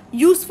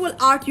useful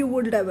art you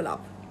would develop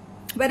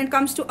when it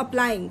comes to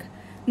applying,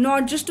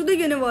 not just to the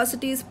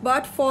universities,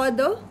 but for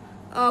the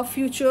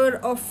future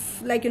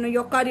of, like,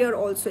 your career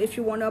also, if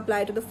you want to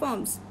apply to the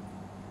firms.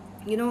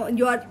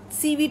 Your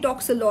CV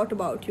talks a lot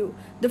about you.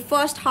 The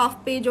first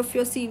half page of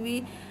your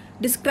CV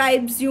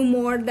describes you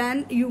more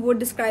than you would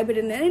describe it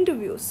in an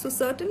interview. So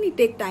certainly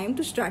take time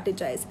to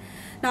strategize.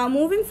 Now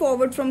moving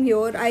forward from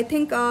here, I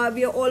think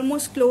we are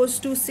almost close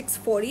to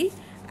 6:40,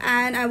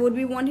 and I would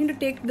be wanting to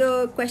take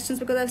the questions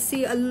because I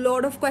see a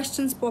lot of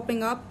questions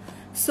popping up.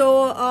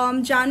 So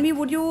Janvi,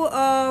 would you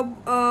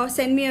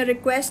send me a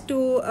request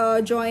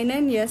to join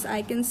in? Yes,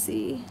 I can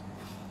see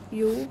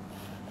you.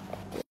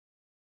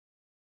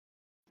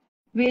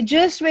 We're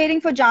just waiting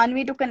for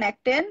Janvi to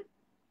connect in.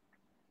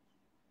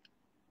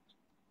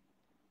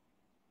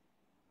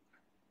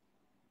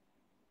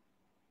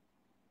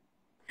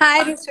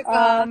 Hi,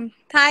 Rishika.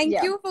 Thank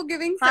Yeah. you for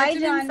giving Hi,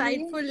 such an Janvi.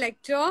 insightful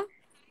lecture.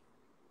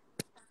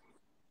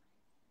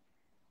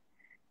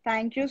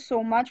 Thank you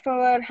so much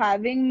for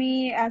having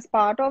me as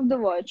part of the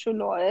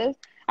virtual oil.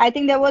 I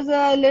think there was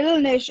a little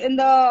niche in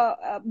the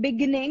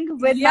beginning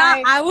with Yeah,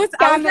 my I was like,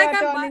 camera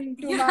turning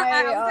to my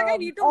I was like, I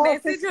need to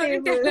message office her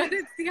and tell table. her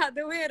it's the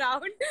other way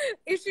around.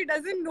 If she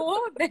doesn't know,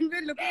 then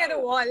we're looking at a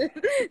wall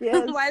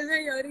Yes. while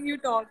we're hearing you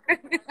talk.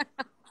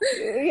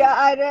 Yeah,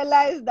 I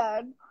realized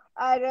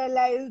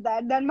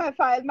that. Then my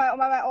file,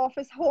 my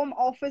office, home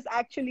office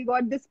actually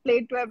got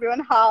displayed to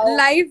everyone how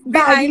Life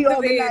badly behind the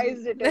veil.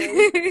 organized it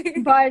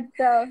is. But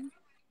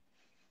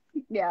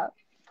yeah.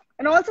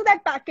 And also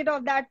that packet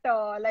of that,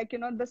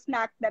 the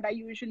snack that I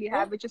usually Oh,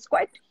 have, which is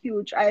quite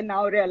huge. I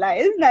now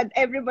realize that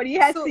everybody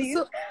has so, seen.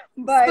 so, so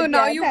But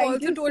now yeah, you've thank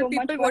also you told so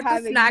much people for what to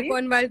having snack me.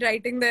 on while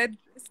writing their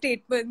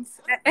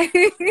statements.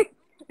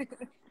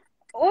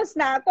 Oh,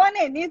 snack on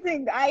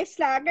anything. I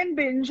snack and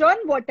binge on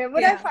whatever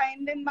I Yeah,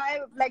 find in my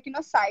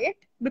site,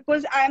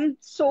 because I'm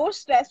so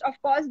stressed. Of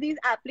course, these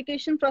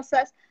application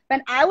process,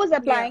 when I was yeah,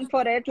 applying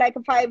for it like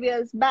 5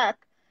 years back,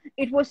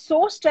 it was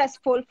so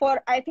stressful.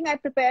 For I think I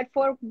prepared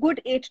for good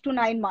 8 to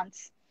 9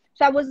 months.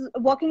 So I was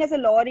working as a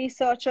law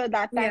researcher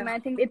that time. yeah. I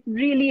think it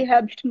really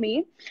helped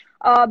me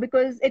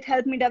because it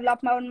helped me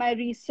develop my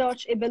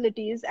research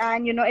abilities,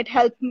 and it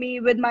helped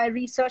me with my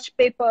research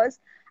papers.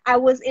 I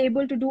was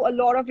able to do a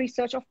lot of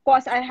research. Of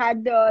course, I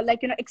had the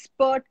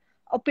expert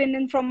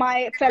opinion from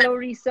my fellow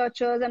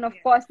researchers, and of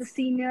course the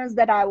seniors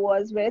that I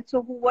was with,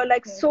 so who were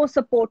like so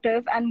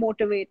supportive and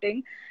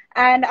motivating.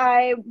 And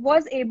I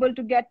was able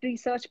to get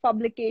research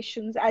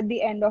publications at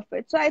the end of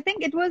it. So I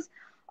think it was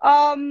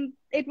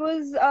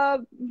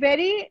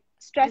very Right.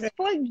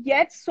 stressful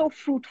yet so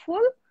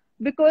fruitful,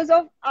 because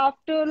of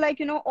after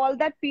all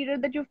that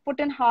period that you've put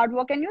in hard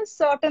work, and you're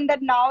certain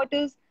that now it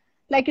is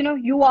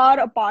you are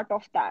a part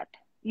of that.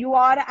 You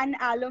are an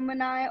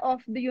alumni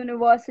of the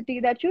university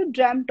that you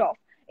dreamt of.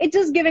 It's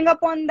just giving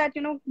up on that,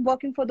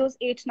 working for those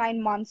 8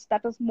 9 months,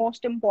 that is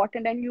most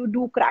important, and you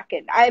do crack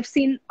it. I've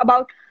seen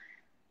about,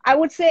 I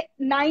would say,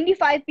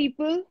 95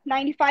 people,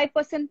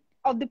 95%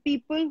 of the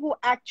people who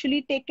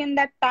actually taken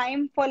that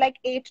time for like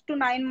 8 to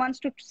 9 months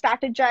to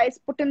strategize,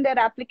 put in their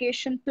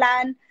application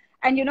plan,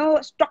 and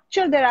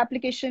structure their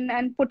application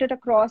and put it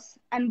across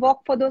and work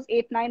for those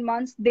 8 9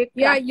 months, they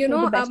Yeah, crack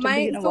through the best of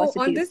the so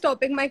on this universities.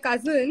 topic, my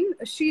cousin,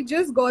 she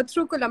just got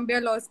through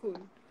Columbia Law School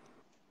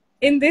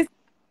in this.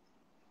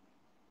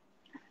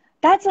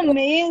 That's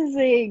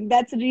amazing.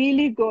 That's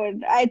really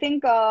good. I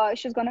think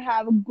she's gonna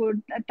have a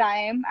good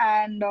time,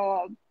 and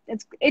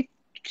it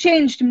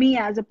changed me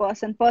as a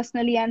person,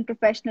 personally and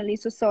professionally.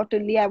 So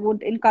certainly, I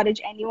would encourage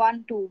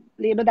anyone to,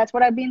 that's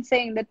what I've been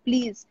saying. That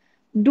please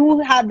do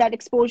have that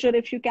exposure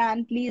if you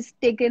can. Please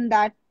take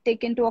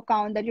into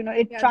account that it Yeah,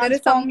 there is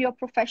transform some your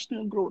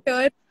professional growth.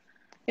 here,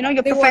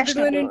 Your they want to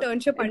do professional an growth.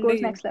 internship It under goes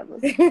you. next level.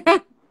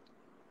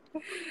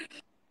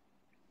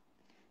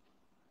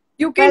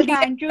 You Well, can DM,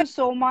 thank you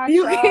so much.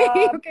 you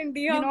can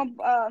You DM.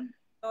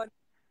 know.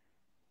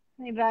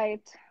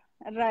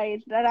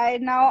 Right,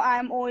 right now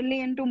I'm only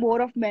into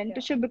more of Yeah.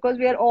 mentorship because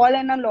we are all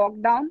in a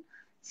lockdown.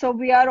 So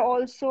we are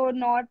also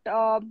not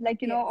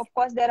Yes. of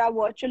course there are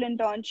virtual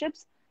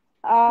internships.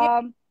 Yeah.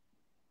 Um,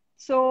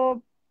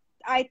 so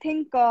I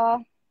think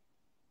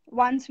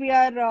once we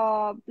are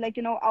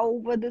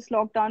over this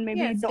lockdown,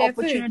 maybe Yes, the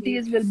definitely.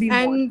 opportunities will be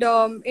more.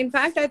 And in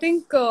fact, I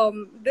think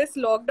this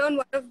lockdown,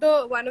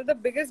 one of the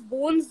biggest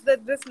boons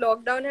that this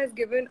lockdown has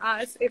given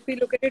us, if we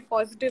look at it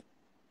positive,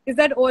 is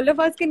that all of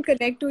us can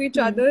connect to each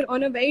Hmm. other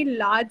on a very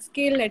large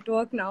scale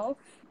network now.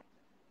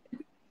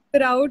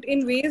 figure out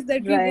in ways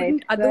that we Right,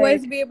 wouldn't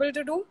otherwise right. be able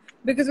to do,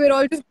 because we're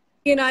all just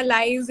in our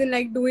lives and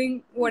like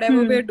doing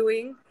whatever we're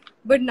doing.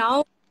 But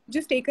now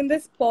just taken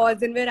this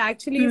pause and we're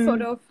actually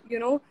sort of,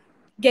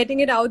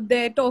 getting it out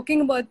there, talking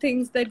about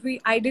things that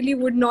we ideally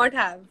would not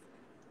have.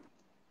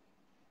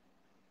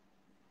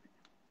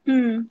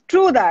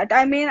 True that.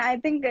 I mean, I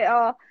think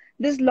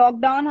this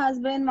lockdown has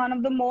been one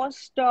of the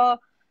most,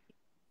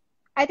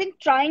 I think,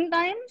 trying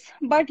times.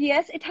 But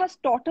yes, it has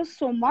taught us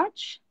so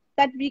much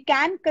that we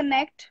can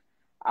connect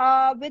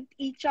with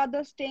each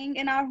other, staying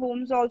in our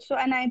homes also.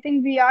 And I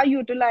think we are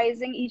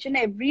utilizing each and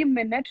every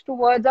minute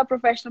towards our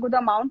professional good. The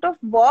amount of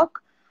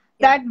work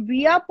Yeah. that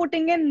we are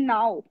putting in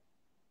now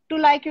to,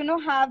 like,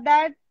 have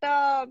that,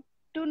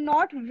 to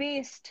not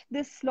waste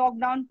this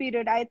lockdown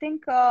period. I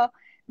think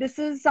this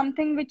is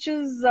something which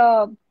is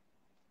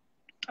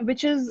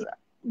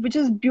which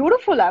is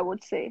beautiful, I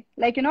would say.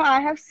 Like, I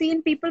have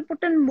seen people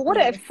put in more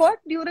Yes. effort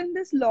during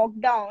this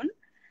lockdown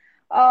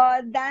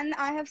than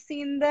I have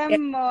seen Yeah.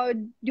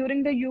 them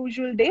during the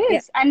usual Yeah.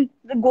 days. And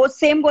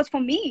same goes for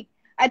me.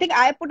 I think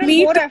I put in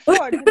Me more too.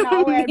 effort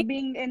now Me.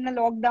 being in a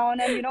lockdown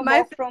and My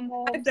work friends, from my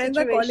home friends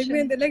are calling me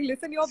and situation. they're like,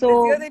 listen, you're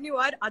busier So than you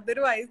are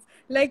otherwise.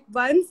 Like,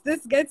 once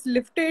this gets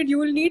lifted, you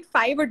will need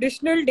 5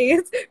 additional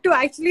days to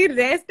actually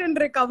rest and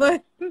recover.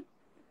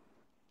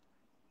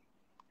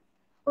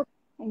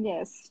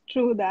 yes,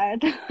 true that.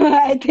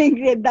 I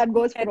think that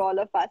goes Yes. for all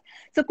of us.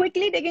 So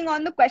quickly taking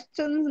on the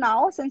questions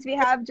now, since we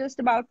have just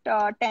about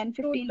 10,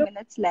 So 15 the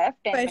minutes left,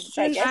 10 minutes,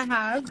 I question I guess.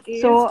 have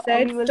is So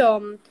that we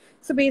will,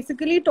 so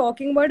basically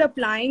talking about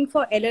applying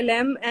for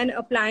LLM and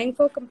applying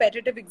for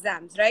competitive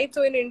exams, right?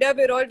 So in India,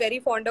 we're all very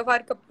fond of our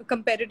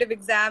competitive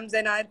exams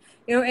and our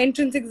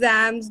entrance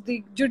exams,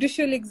 the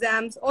judicial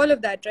exams, all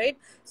of that, right?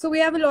 So we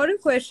have a lot of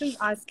questions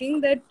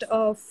asking that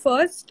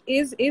first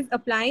is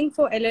applying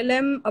for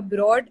LLM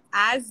abroad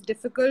as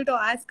difficult or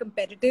as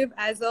competitive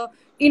as a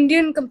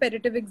Indian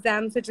competitive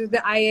exam such as the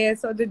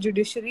IAS or the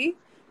judiciary?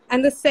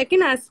 And the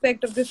second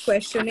aspect of this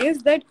question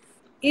is that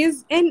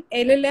is an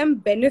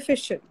LLM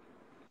beneficial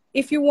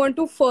if you want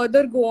to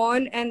further go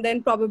on and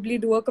then probably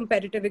do a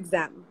competitive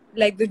exam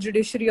like the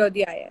judiciary or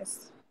the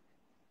IS?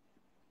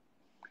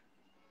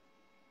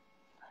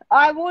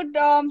 I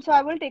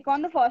will take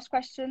on the first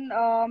question,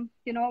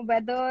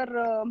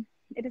 whether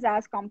it is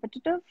as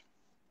competitive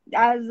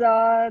as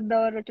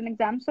the written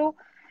exam. So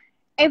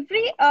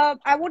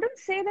I wouldn't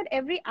say that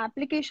every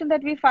application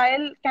that we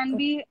file can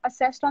be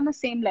assessed on the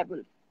same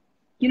level.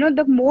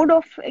 The mode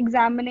of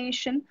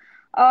examination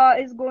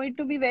is going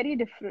to be very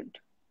different,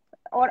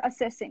 or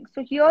assessing.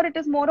 So here it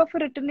is more of a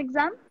written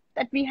exam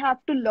that we have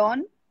to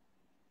learn,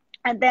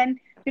 and then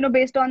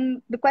based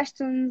on the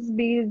questions,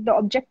 be it the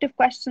objective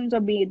questions or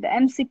be it the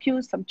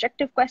MCQs,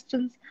 subjective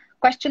questions,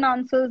 question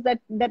answers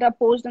that are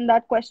posed in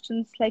that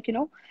questions, like,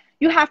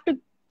 you have to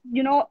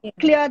Yeah.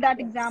 clear that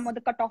exam Yes. or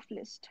the cutoff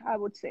list, I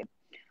would say.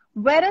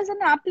 Whereas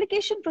an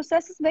application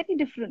process is very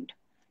different.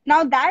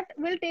 Now that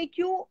will take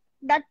you,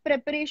 that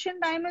preparation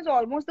time is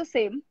almost the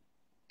same,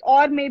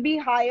 or maybe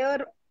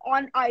higher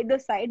on either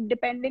side,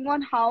 depending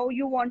on how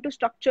you want to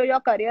structure your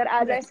career.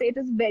 As I Right. say, it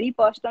is very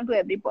personal to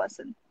every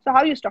person. So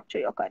how you structure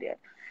your career.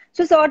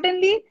 So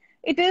certainly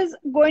it is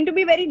going to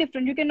be very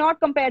different. You cannot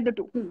compare the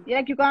two.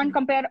 Like, you can't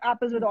compare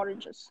apples with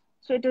oranges.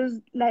 So it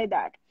is like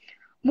that.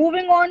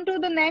 Moving on to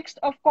the next,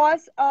 of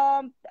course,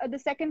 the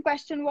second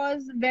question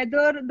was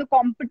whether the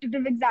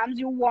competitive exams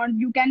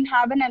you can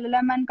have an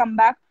LLM and come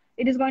back.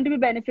 It is going to be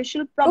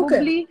beneficial. Okay.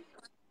 Probably Okay.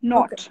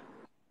 not.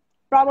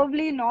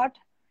 Probably not.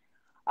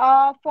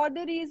 For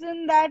the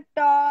reason that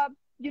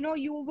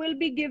you will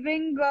be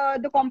giving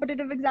the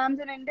competitive exams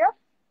in India.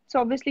 So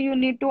obviously you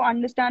need to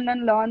understand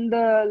and learn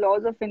the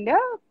laws of India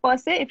per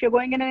se. If you're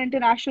going in an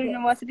international Yes.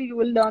 university, you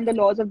will learn the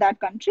laws of that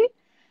country.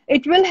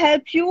 It will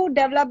help you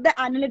develop the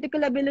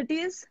analytical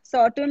abilities,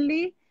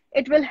 certainly.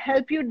 It will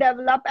help you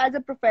develop as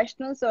a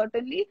professional,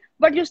 certainly.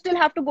 But you still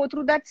have to go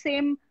through that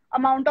same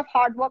amount of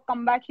hard work,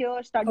 come back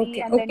here, study,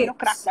 Okay. and then Okay.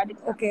 crack that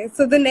exam. Okay.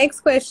 So the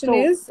next question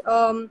So is,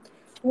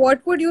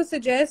 what would you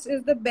suggest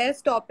is the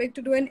best topic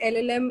to do an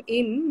LLM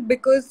in?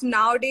 Because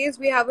nowadays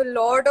we have a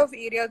lot of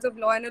areas of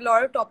law and a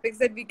lot of topics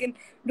that we can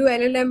do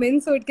LLM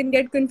in, so it can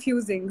get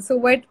confusing. So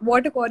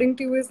what according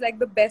to you is like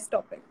the best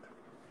topic?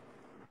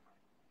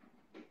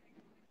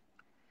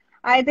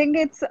 I think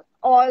it's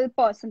all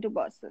person to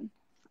person.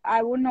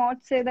 I would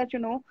not say that,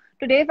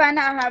 today when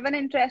I have an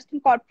interest in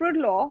corporate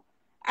law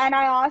and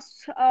I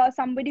ask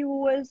somebody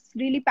who is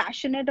really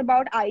passionate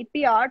about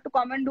IPR to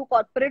come and do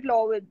corporate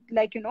law with,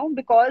 like,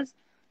 because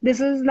this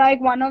is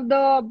like one of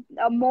the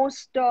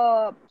most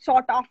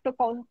sought after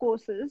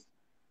courses.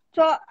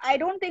 So I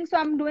don't think so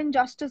I'm doing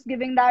justice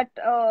giving that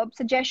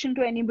suggestion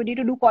to anybody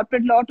to do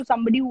corporate law to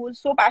somebody who is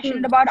so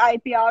passionate about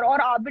IPR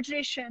or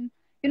arbitration.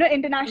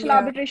 International Yeah.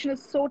 arbitration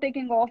is so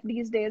taking off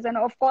these days. And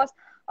of course,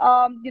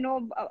 a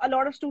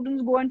lot of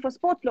students go in for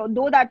sports law,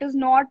 though that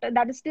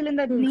is still in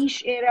the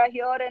niche area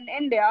here in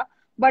India.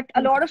 But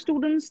a lot of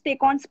students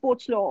take on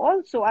sports law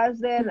also as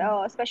their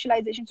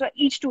specialization. So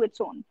each to its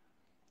own.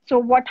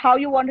 So how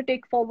you want to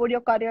take forward your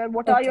career,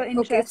 what are your Okay,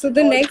 okay. interests, So it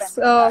the all next depends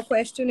on that.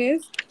 question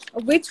is,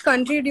 which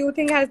country do you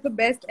think has the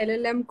best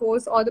LLM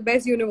course or the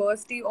best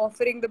university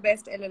offering the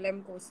best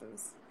LLM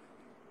courses?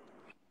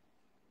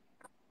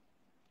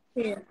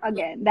 Yeah.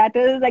 Again, that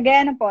is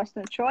again a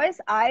personal choice.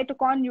 I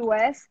took on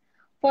US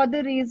for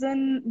the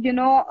reason,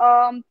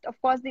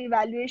 of course, the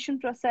evaluation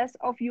process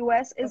of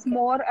US is Okay.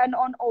 more and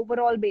on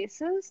overall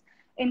basis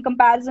in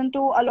comparison to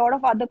a lot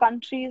of other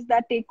countries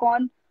that take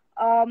on,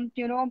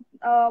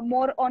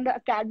 more on the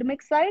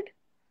academic side.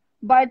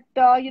 But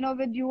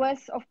with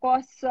US, of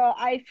course,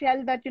 I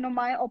felt that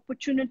my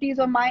opportunities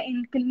or my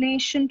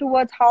inclination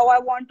towards how I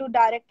want to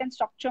direct and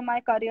structure my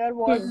career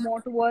was Hmm.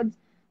 more towards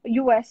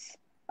US.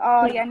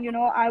 Hmm. And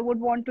I would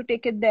want to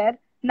take it there.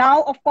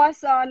 Now, of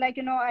course, I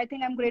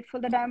think I'm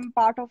grateful that I'm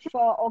part of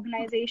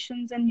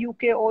organizations in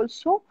UK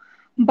also.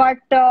 But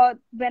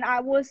when I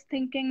was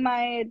thinking,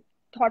 my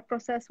thought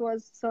process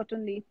was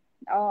certainly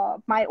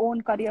my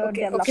own career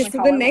Okay, okay. development, So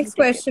how the I want to next take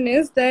it. question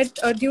is that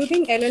do you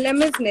think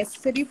LLM is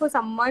necessary for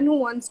someone who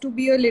wants to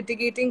be a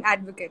litigating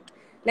advocate?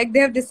 Like they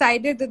have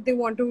decided that they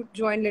want to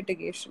join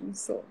litigation.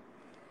 So,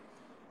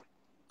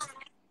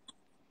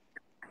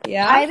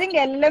 yeah. I think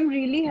LLM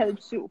really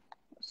helps you.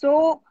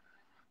 So,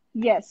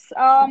 yes,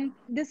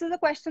 this is a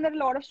question that a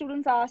lot of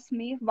students ask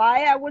me.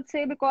 Why? I would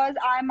say because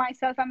I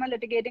myself am a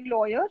litigating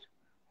lawyer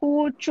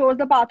who chose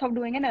the path of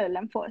doing an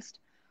LLM first.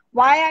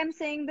 Why I'm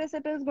saying this,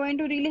 it is going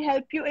to really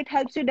help you. It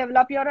helps you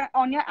develop your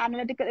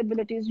analytical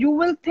abilities. You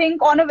will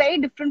think on a very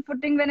different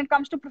footing when it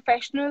comes to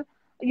professional,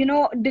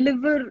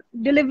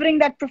 delivering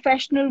that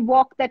professional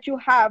work that you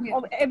have. Yeah.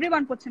 Or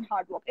everyone puts in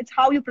hard work. It's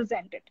how you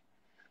present it.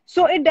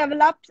 So it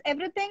develops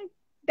everything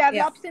Yeah.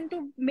 develops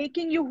into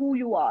making you who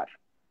you are.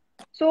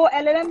 So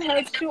LLM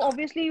helps you.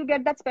 Obviously, you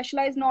get that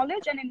specialized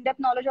knowledge and in-depth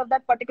knowledge of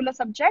that particular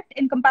subject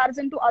in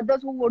comparison to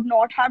others who would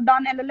not have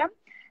done LLM.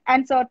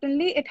 And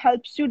certainly, it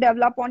helps you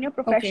develop on your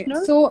Okay.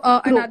 professional So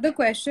growth. another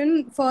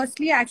question.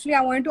 Firstly, actually,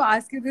 I wanted to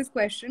ask you this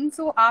question.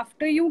 So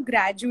after you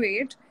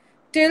graduate,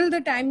 till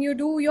the time you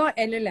do your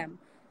LLM,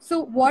 so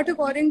what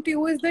according to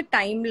you is the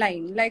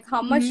timeline? Like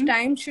how much Mm-hmm.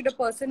 time should a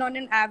person on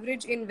an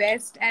average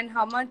invest, and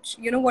how much,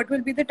 what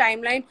will be the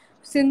timeline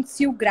since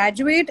you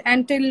graduate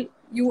until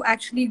you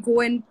actually go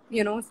and,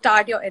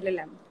 start your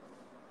LLM?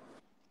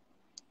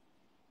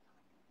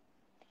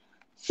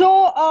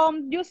 So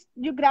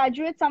you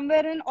graduate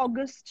somewhere in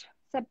August,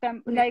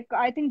 September. Yeah. Like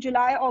I think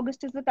July,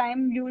 August is the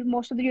time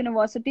most of the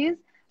universities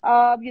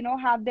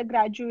have their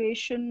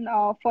graduation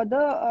for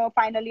the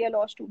final year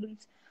law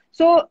students.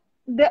 So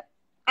the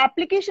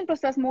application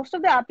process, most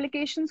of the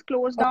applications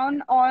close Okay.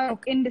 down or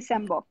Okay. in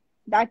December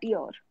that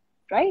year,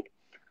 right?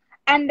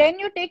 And then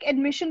you take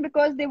admission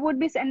because they would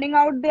be sending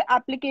out the Hmm.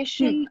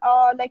 application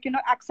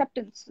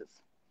acceptances.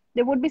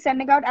 They would be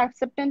sending out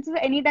acceptances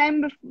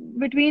anytime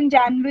between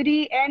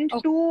January end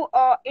Okay. to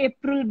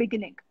April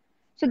beginning.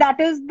 So that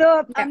is the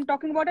Yeah. I'm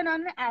talking about on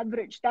an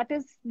average. That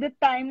is the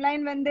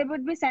timeline when they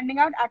would be sending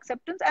out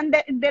acceptance, and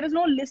there is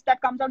no list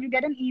that comes out. You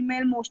get an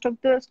email. Most of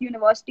the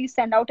universities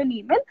send out an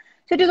email,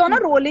 so it is on Hmm.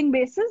 a rolling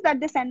basis that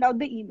they send out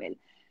the email.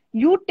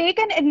 You take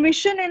an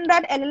admission in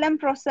that LLM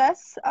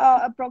process,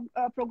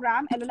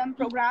 program, LLM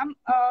program.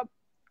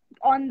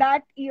 On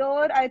that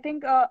year, I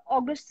think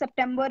August,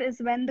 September is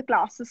when the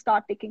classes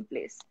start taking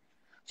place.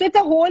 So it's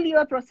a whole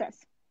year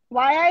process.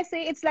 Why I say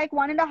it's like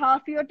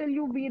 1.5 year till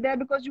you be there,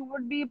 because you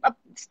would be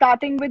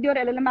starting with your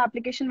LLM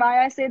application.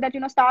 Why I say that,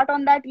 start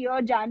on that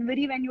year,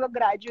 January, when you are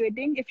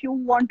graduating, if you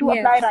want to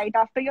apply Yes. right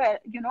after your,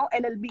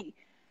 LLB.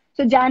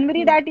 So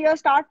January Hmm. that year,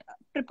 start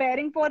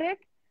preparing for it.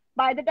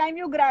 By the time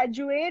you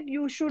graduate,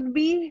 you should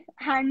be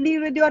handy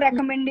with your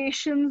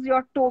recommendations,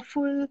 your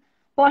TOEFL,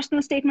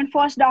 personal statement,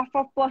 first draft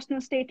of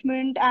personal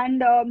statement,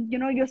 and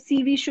your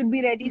CV should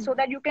be ready so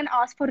that you can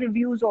ask for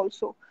reviews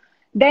also.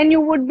 Then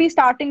you would be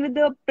starting with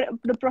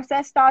the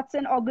process starts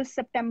in August,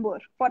 September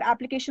for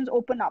applications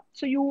open up.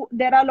 So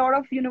there are a lot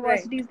of Right.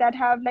 universities that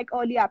have like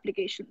early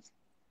applications.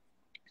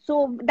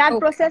 So that Okay.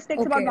 process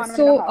takes about Okay. one and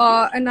a So half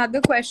years.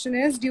 another question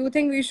is, do you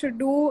think we should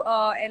do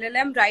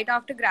LLM right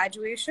after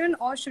graduation,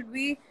 or should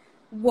we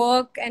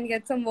work and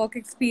get some work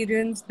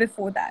experience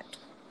before that?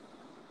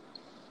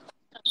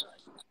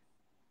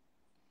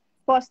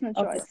 Personal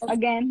Okay. choice.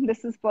 Again,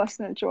 this is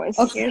personal choice.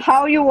 Okay.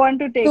 How you want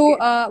to take So it.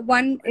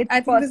 It's I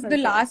think this is personal the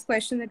last choice.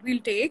 question that we'll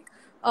take.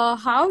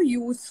 How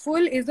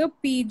useful is a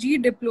PG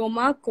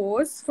diploma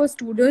course for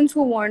students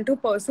who want to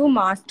pursue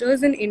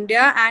masters in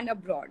India and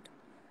abroad?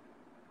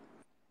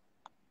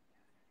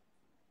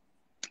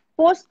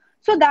 Post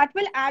So that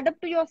will add up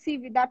to your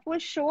CV. That will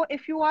show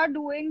if you are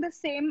doing the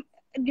same,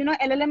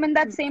 LLM in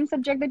that same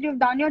subject that you've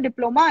done your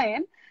diploma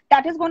in.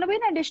 That is going to be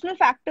an additional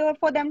factor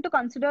for them to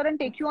consider and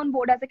take you on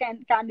board as a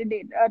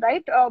candidate,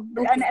 right? An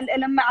Okay.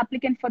 LLM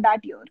applicant for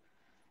that year.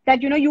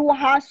 That you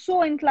are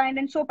so inclined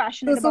and so So,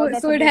 passionate so, about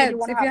that so it subject that you helps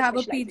want to if you have a have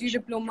a PG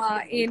specialization.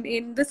 diploma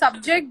in the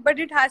subject, but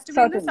it has to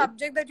be in the Certainly,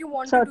 subject that you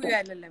want to do your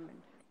certain. LLM in.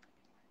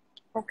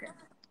 Okay.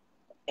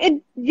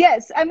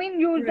 Yes, I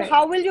mean, Right.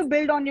 how will you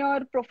build on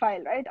your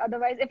profile, right?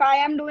 Otherwise, if I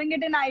am doing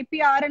it in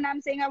IPR and I'm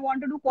saying I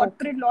want to do Okay.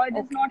 corporate law, it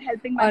is Okay. not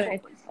helping my All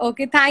right. purpose,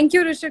 Okay. Thank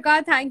you,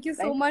 Rishika. Thank you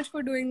so right? much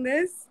for doing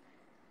this.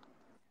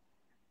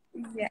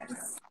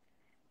 Yes.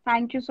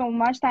 Thank you so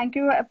much. Thank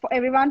you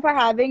everyone for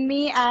having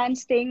me and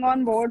staying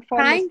on board for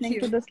Thank listening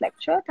you. to this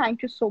lecture.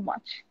 Thank you so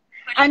much.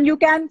 And you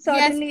can Yes,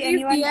 certainly, please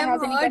anyone DM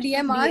has any her, questions,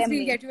 DM us. DM We'll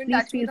me. get you in Please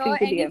touch with feel her.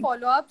 free to Any DM.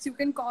 follow ups, you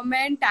can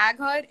comment, tag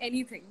her,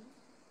 anything.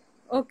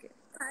 Okay.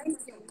 Thank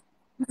you.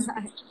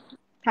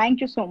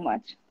 Thank you so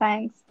much.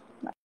 Thanks.